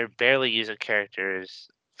 they're barely using characters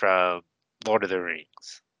from Lord of the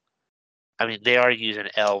Rings. I mean, they are using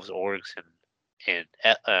elves, orcs, and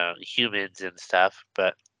humans and stuff,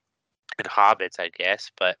 but and hobbits, I guess.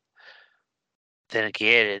 But then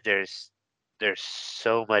again, there's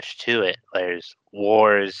so much to it. There's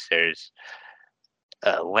wars. There's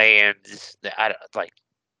lands. I don't like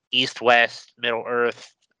East, West, Middle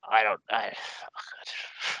Earth. I don't.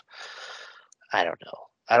 I don't know.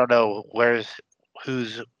 I don't know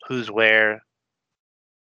who's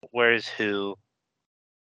where's who.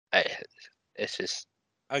 I, it's just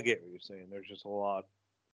I get what you're saying. There's just a lot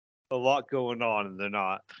going on, and they're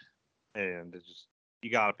not, and it's just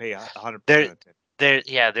you gotta pay 100% there attention.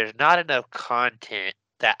 there's not enough content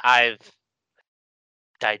that I've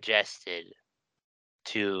digested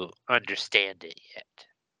to understand it yet.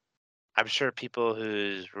 I'm sure people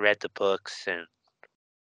who's read the books and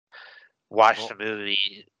watched Well, the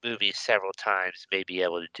movies several times may be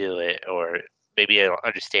able to do it, or maybe I'll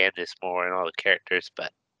understand this more and all the characters,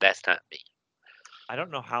 but that's not me. I don't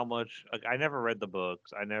know how much. Like, I never read the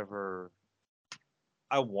books. I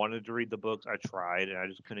wanted to read the books. I tried, and I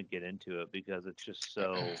just couldn't get into it because it's just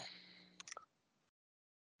so.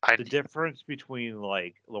 I The difference between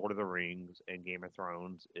like Lord of the Rings and Game of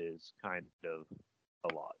Thrones is kind of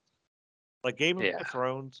a lot. Like Game of yeah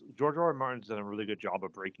Thrones, George R. R. Martin's done a really good job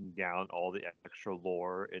of breaking down all the extra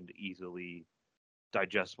lore into easily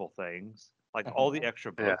digestible things. Like all the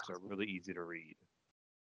extra yeah books are really easy to read.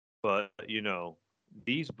 But,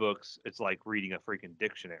 these books, it's like reading a freaking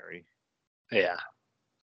dictionary. yeah.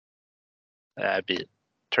 I'd be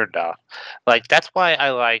turned off. Like that's why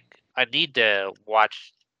I need to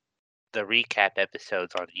watch the recap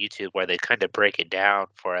episodes on YouTube where they kind of break it down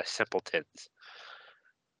for us simpletons.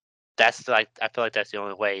 That's like I feel like that's the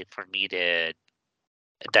only way for me to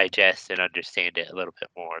digest and understand it a little bit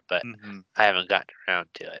more, but Mm-hmm. I haven't gotten around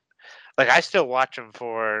to it. Like I still watch them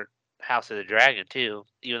for House of the Dragon too,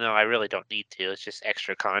 even though I really don't need to. It's just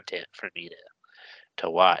extra content for me to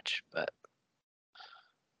watch. But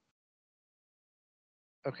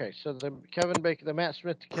Okay, so the Matt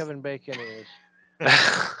Smith to Kevin Bacon is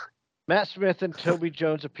Matt Smith and Toby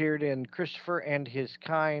Jones appeared in Christopher and His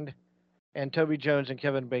Kind, and Toby Jones and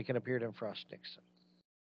Kevin Bacon appeared in Frost Nixon.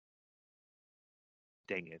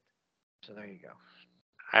 Dang it. So there you go.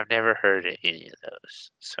 I've never heard of any of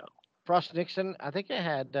those. So Frost Nixon, I think it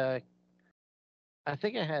had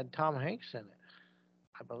Tom Hanks in it,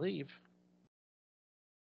 I believe.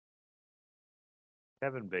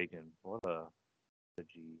 Kevin Bacon. What a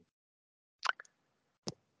G.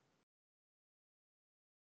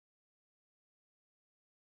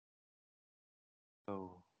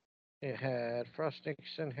 Oh. It had Frost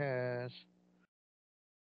Nixon has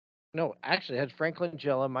no, actually it had Franklin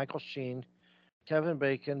Jella, Michael Sheen, Kevin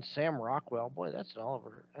Bacon, Sam Rockwell. Boy, that's an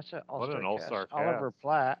Oliver. That's an What all-star an cast. all-star Oliver cast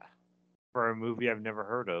Platt. for a movie I've never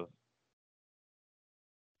heard of.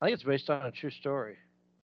 I think it's based on a true story.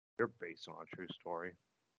 You're based on a true story.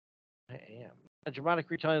 I am. A dramatic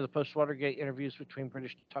retelling of the post-Watergate interviews between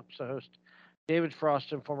British talk show host David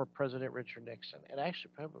Frost and former President Richard Nixon. It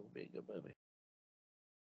actually probably would be a good movie.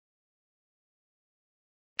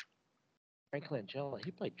 Franklin Angela,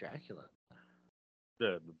 he played Dracula.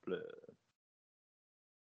 Blah, blah,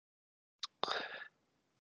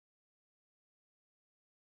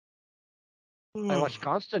 I blah. watched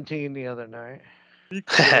Constantine the other night.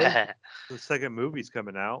 The second movie's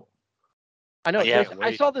coming out. I know, yeah. Jason. Can't I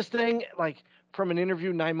wait. saw this thing like from an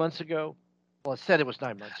interview 9 months ago. Well, it said it was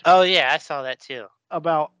 9 months ago. Oh yeah, I saw that too.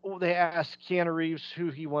 About they asked Keanu Reeves who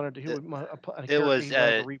It, a it character was he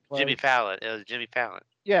wanted to replay. Jimmy Fallon. It was Jimmy Fallon.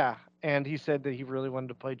 Yeah, and he said that he really wanted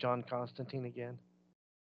to play John Constantine again.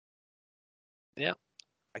 Yeah.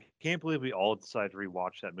 I can't believe we all decided to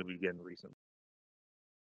rewatch that movie again recently.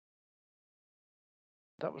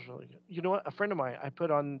 That was really good. You know what? A friend of mine, I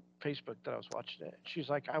put on Facebook that I was watching it. She's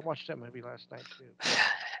like, I watched that movie last night too.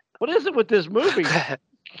 What is it with this movie?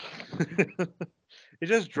 It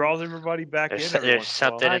just draws everybody back in every there's once in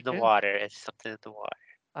a while. something in I the get- water. It's something in the water.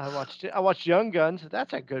 I watched Young Guns.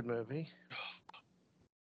 That's a good movie.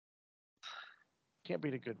 Can't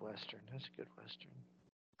beat a good western. That's a good western.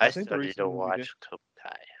 I think the still need reason to we watch Cobra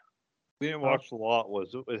Kai. We didn't Huh? watch a lot.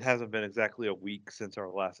 Was it hasn't been exactly a week since our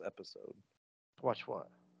last episode. Watch what?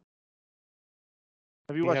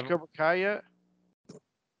 Have you We watched haven't- Cobra Kai yet?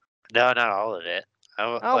 No, not all of it.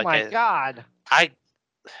 Oh my God! I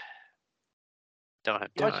don't have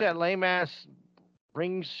You watch time. that lame ass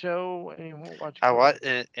ring show and you won't watch. I Cobra watch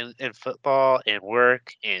in football and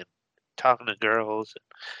work and talking to girls.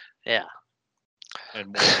 Yeah. And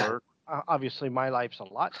more work. Obviously, my life's a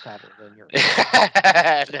lot sadder than yours.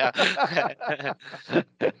 No.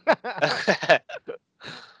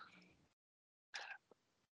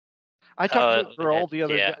 I talked to a girl the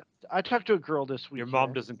other yeah. day. I talked to a girl this week. Your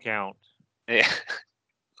mom doesn't count. Yeah.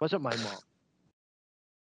 Wasn't my mom.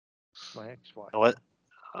 My ex-wife. What?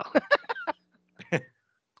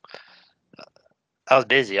 I was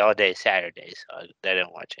busy all day Saturday, so I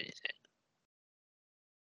didn't watch anything.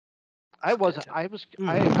 I wasn't. I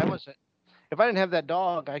wasn't. If I didn't have that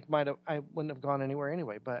dog, I wouldn't have gone anywhere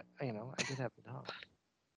anyway. But I did have the dog.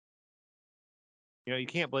 You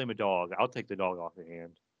can't blame a dog. I'll take the dog off your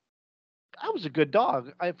hand. I was a good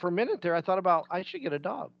dog. For a minute there, I thought about I should get a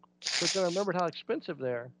dog, but then I remembered how expensive they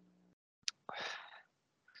are.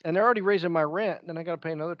 And they're already raising my rent. Then I got to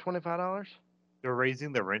pay another $25. They're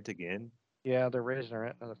raising the rent again. Yeah, they're raising the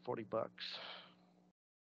rent another $40.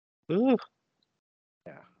 Ooh,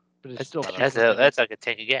 Yeah, but it's still cheaper. that's like a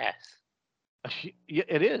tank of gas. Yeah,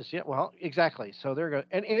 it is. Yeah, well, exactly. So they're going,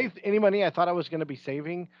 and any money I thought I was going to be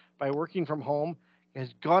saving by working from home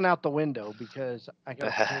has gone out the window because I got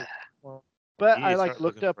to pay. Well, but You I need to start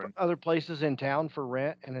looked looking up for- other places in town for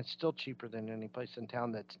rent, and it's still cheaper than any place in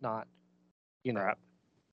town that's not, Crap.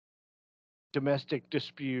 domestic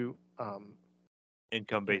dispute,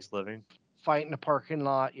 Income-based living. fight in a parking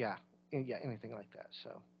lot. Yeah, yeah, anything like that.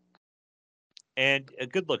 So And a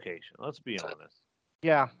good location. Let's be honest.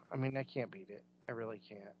 yeah, I mean I can't beat it. I really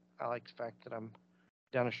can't. I like the fact that I'm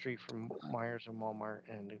down the street from Myers and Walmart,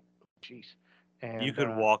 and geez, and You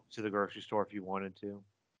could walk to the grocery store if you wanted to.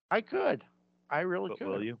 I could. I really But could.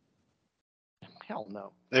 will you? Hell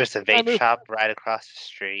no. There's a I vape moved- shop right across the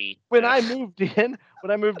street. When I moved in,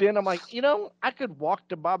 I'm like, I could walk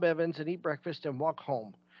to Bob Evans and eat breakfast and walk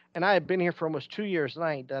home. And I have been here for almost 2 years and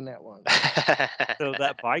I ain't done that once. So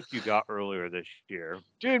that bike you got earlier this year.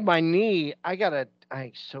 Dude, my knee, I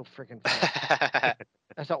ain't so freaking fat.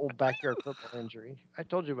 That's that old backyard football injury. I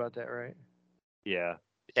told you about that, right? Yeah.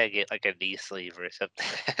 Yeah, get like a knee sleeve or something.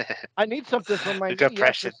 I need something for my a knee.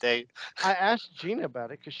 compression thing. I asked Gina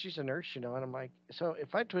about it because she's a nurse, and I'm like, so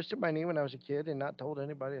if I twisted my knee when I was a kid and not told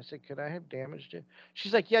anybody, I said, could I have damaged it?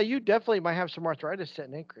 She's like, yeah, you definitely might have some arthritis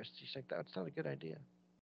setting in, Chris. She's like, that's not a good idea.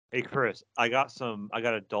 Hey Chris, I got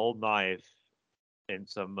a dull knife and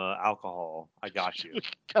some alcohol. I got you.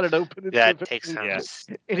 Cut it open. And Yeah, see if take some Yes.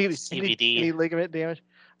 any CBD. ligament damage.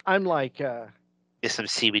 I'm like, Get some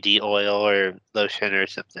CBD oil or lotion or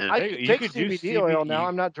something. I Hey, can you take could do CBD oil now. CBD.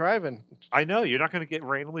 I'm not driving. I know you're not going to get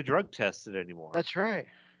randomly drug tested anymore. That's right.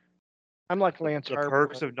 I'm like Lance the Harper.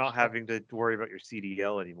 perks of not having to worry about your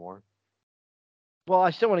CDL anymore. Well,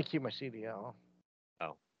 I still want to keep my CDL.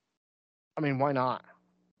 Oh. I mean, why not?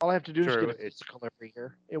 All I have to do True, is get a it's- physical every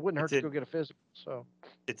year. It wouldn't hurt it's to a- go get a physical. So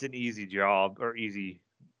It's an easy job or easy.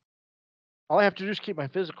 all I have to do is keep my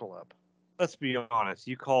physical up. Let's be honest.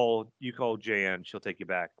 You call Jan, she'll take you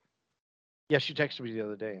back. Yeah, she texted me the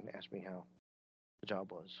other day and asked me how the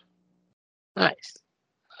job was. Nice.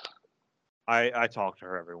 I talk to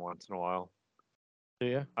her every once in a while. Do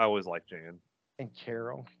you? I always like Jan. And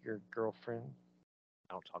Carol, your girlfriend.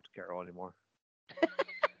 I don't talk to Carol anymore.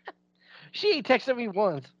 She ain't texted me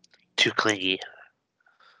once. Too clingy.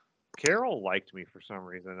 Carol liked me for some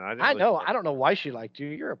reason. I know. I don't know why she liked you.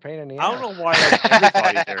 You're a pain in the ass. I don't know why like,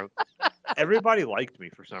 everybody there. Everybody liked me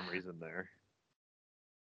for some reason there.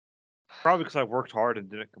 Probably because I worked hard and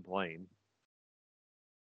didn't complain.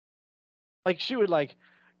 Like she would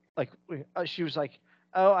she was like,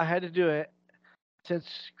 oh, I had to do it since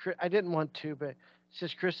I didn't want to, but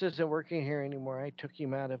since Chris isn't working here anymore, I took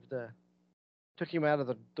him out of the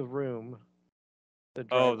room. That's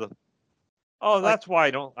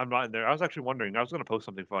why I'm not in there. I was actually wondering. I was going to post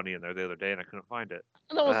something funny in there the other day and I couldn't find it.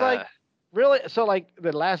 And I was like, really? So like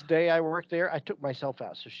the last day I worked there, I took myself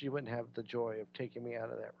out so she wouldn't have the joy of taking me out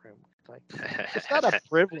of that room. It's not a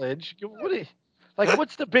privilege.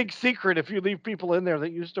 What's the big secret if you leave people in there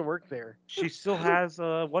that used to work there? She still has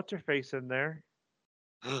what's her face in there?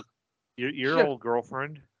 Your Sure. old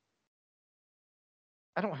girlfriend.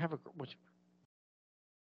 I don't have a.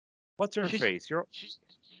 What's her She's face? she's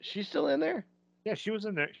she's still in there. Yeah, she was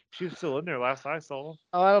in there. She was still in there last I saw.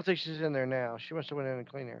 Oh, I don't think she's in there now. She must have went in and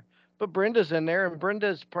cleaned her. But Brenda's in there, and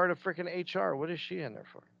Brenda's part of freaking HR. What is she in there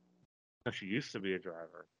for? No, she used to be a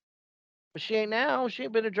driver. But she ain't now. She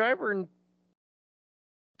ain't been a driver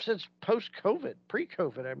since post COVID, pre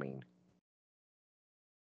COVID. I mean,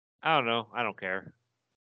 I don't know. I don't care.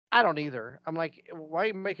 I don't either. I'm like, why are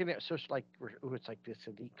you making it so like, ooh, it's like this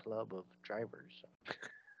elite club of drivers?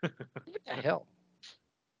 What the hell?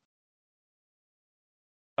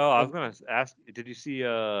 Oh, I was And gonna ask. Did you see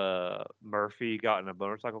Murphy got in a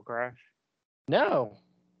motorcycle crash? no,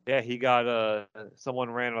 Yeah, he got someone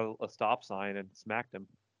ran a stop sign and smacked him.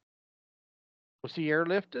 was he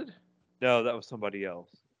airlifted? No, that was somebody else.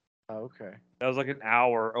 Oh, okay. That was like an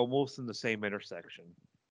hour, almost in the same intersection.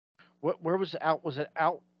 What? Where was it out? Was it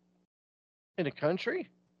out in the country?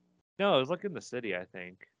 No, it was like in the city, I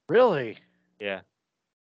think. Really? Yeah,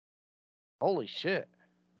 Holy shit!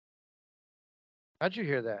 How'd you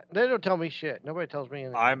hear that? They don't tell me shit. Nobody tells me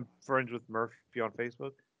anything. I'm friends with Murphy on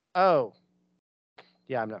Facebook. Oh,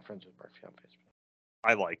 yeah, I'm not friends with Murphy on Facebook.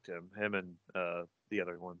 I liked him. Him and the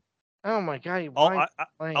other one. Oh my god, All why all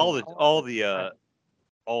playing the all all the the time?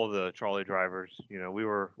 all the trolley drivers. You know, we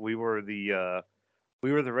were the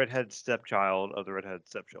redhead stepchild of the redhead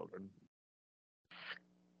stepchildren.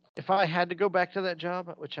 If I had to go back to that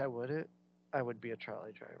job, which I would be a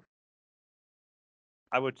trolley driver.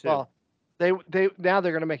 I would too. Well, they now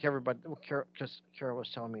they're gonna make everybody. Because Kara was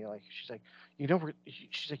telling me like she's like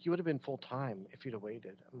she's like you would have been full time if you'd have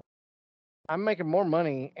waited. I'm making more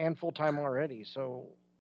money and full time already, so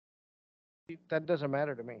that doesn't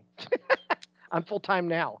matter to me. I'm full time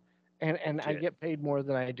now, and I Shit. get paid more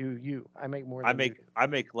than I do you. I make more than you do. I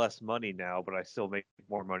make less money now, but I still make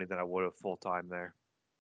more money than I would have full time there.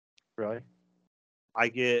 Really? I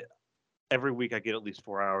get every week I get at least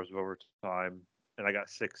 4 hours of overtime, and I got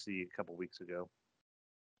 60 a couple weeks ago.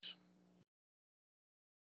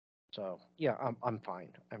 So yeah, I'm fine.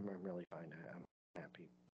 I'm really fine. I'm happy.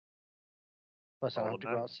 Plus, I All don't have that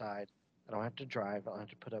to go matters. outside. I don't have to drive. I don't have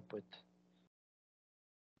to put up with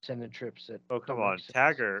sending trips that Oh come don't make on,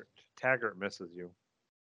 sense. Taggart misses you.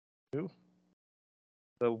 Who?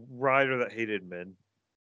 The writer that hated men.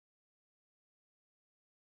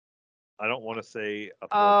 I don't want to say a full.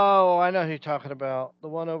 Oh, I know who you're talking about. The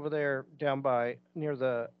one over there down by near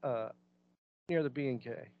the B and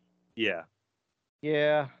K. Yeah,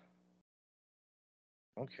 Yeah,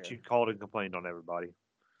 I don't she care. called and complained on everybody.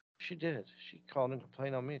 She did. She called and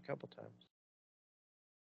complained on me a couple times.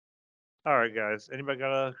 All right, guys. Anybody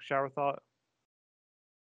got a shower thought?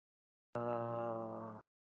 Uh,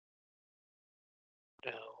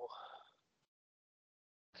 No.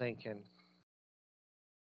 thinking.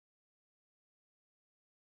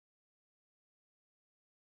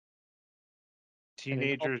 And an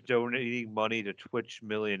Teenagers donating money to Twitch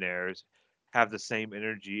millionaires have the same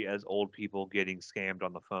energy as old people getting scammed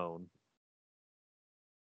on the phone.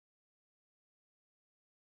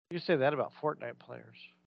 you say that about Fortnite players.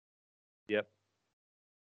 Yep.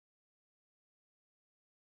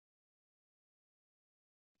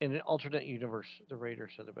 In an alternate universe, the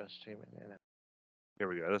Raiders are the best team in it. Here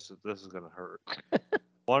we go. This is gonna hurt.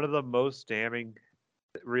 One of the most damning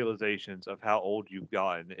realizations of how old you've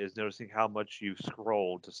gotten is noticing how much you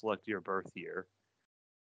scrolled to select your birth year.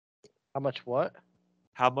 How much what?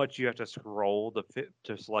 How much you have to scroll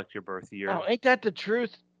to select your birth Oh, year. ain't that the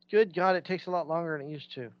truth? Good God, it takes a lot longer than it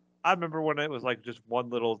used to. I remember when it was like just one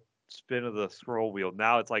little spin of the scroll wheel.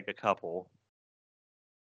 Now it's like a couple.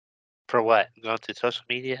 For what? Going through social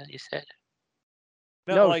media, you said?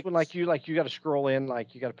 No, No, it's like when like you got to scroll in,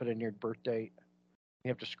 like you got to put in your birth date. You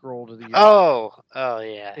have to scroll to the year. Oh,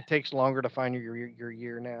 yeah. It takes longer to find your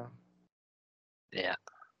year now. Yeah.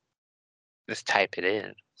 Just type it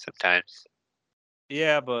in sometimes.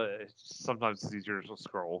 yeah, but sometimes it's easier to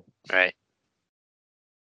scroll. Right.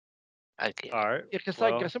 I get All it. right. Yeah, because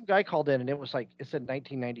like Well, some guy called in and it was like it said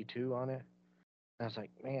 1992 on it. And I was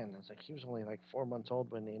like, man, I was like, he was only like 4 months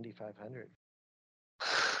old when the Indy 500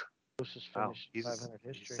 closest wow, finish in he's 500 the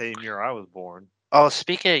history. same year I was born. Oh,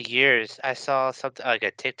 speaking of years, I saw something like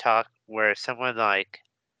a TikTok where someone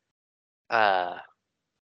uh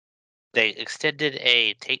they extended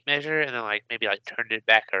a tape measure and then maybe turned it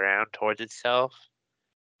back around towards itself,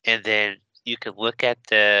 and then you could look at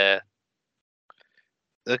the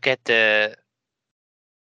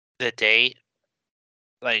date,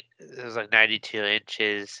 like it was like 92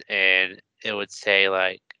 inches, and it would say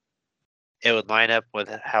it would line up with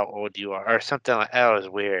how old you are or something like that. Was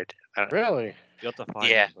weird. I don't, Really? You'll have to find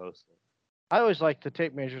it yeah, and post it. I always like the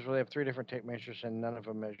tape measures where they have 3 different tape measures and none of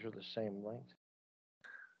them measure the same length.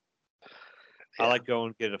 I Yeah. like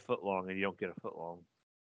going get a foot long and you don't get a foot long.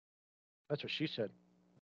 That's what she said.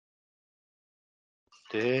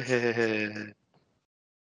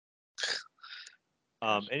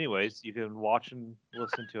 Anyways, you can watch and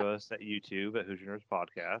listen to us at YouTube at Hoosier Nerds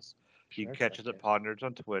Podcast. You can Nerds catch us at Podcast. Pod Nerds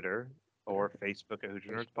on Twitter or Facebook at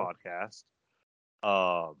Hoosier Nerds Facebook. Podcast.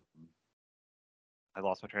 Um, I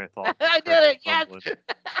lost my train of thought. I did it. Yes. Fumbling.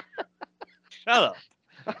 Shut up.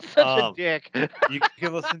 I'm such a Um, dick. You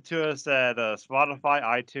can listen to us at Spotify,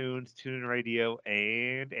 iTunes, TuneIn Radio,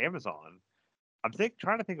 and Amazon. I'm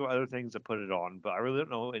trying to think of other things to put it on, but I really don't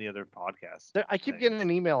know any other podcasts. I keep getting an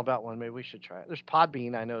email about one. Maybe we should try it. There's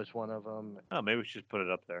Podbean. I know is one of them. Oh, maybe we should just put it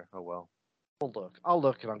up there. Oh well. We'll look. I'll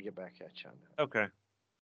look and I'll get back at you on that. Okay.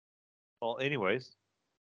 Well, anyways,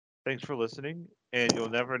 thanks for listening, and you'll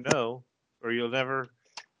never know, or you'll never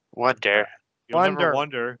Wonder. never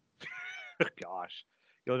wonder. Gosh,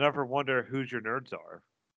 you'll never wonder whose your nerds are.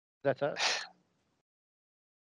 That's us.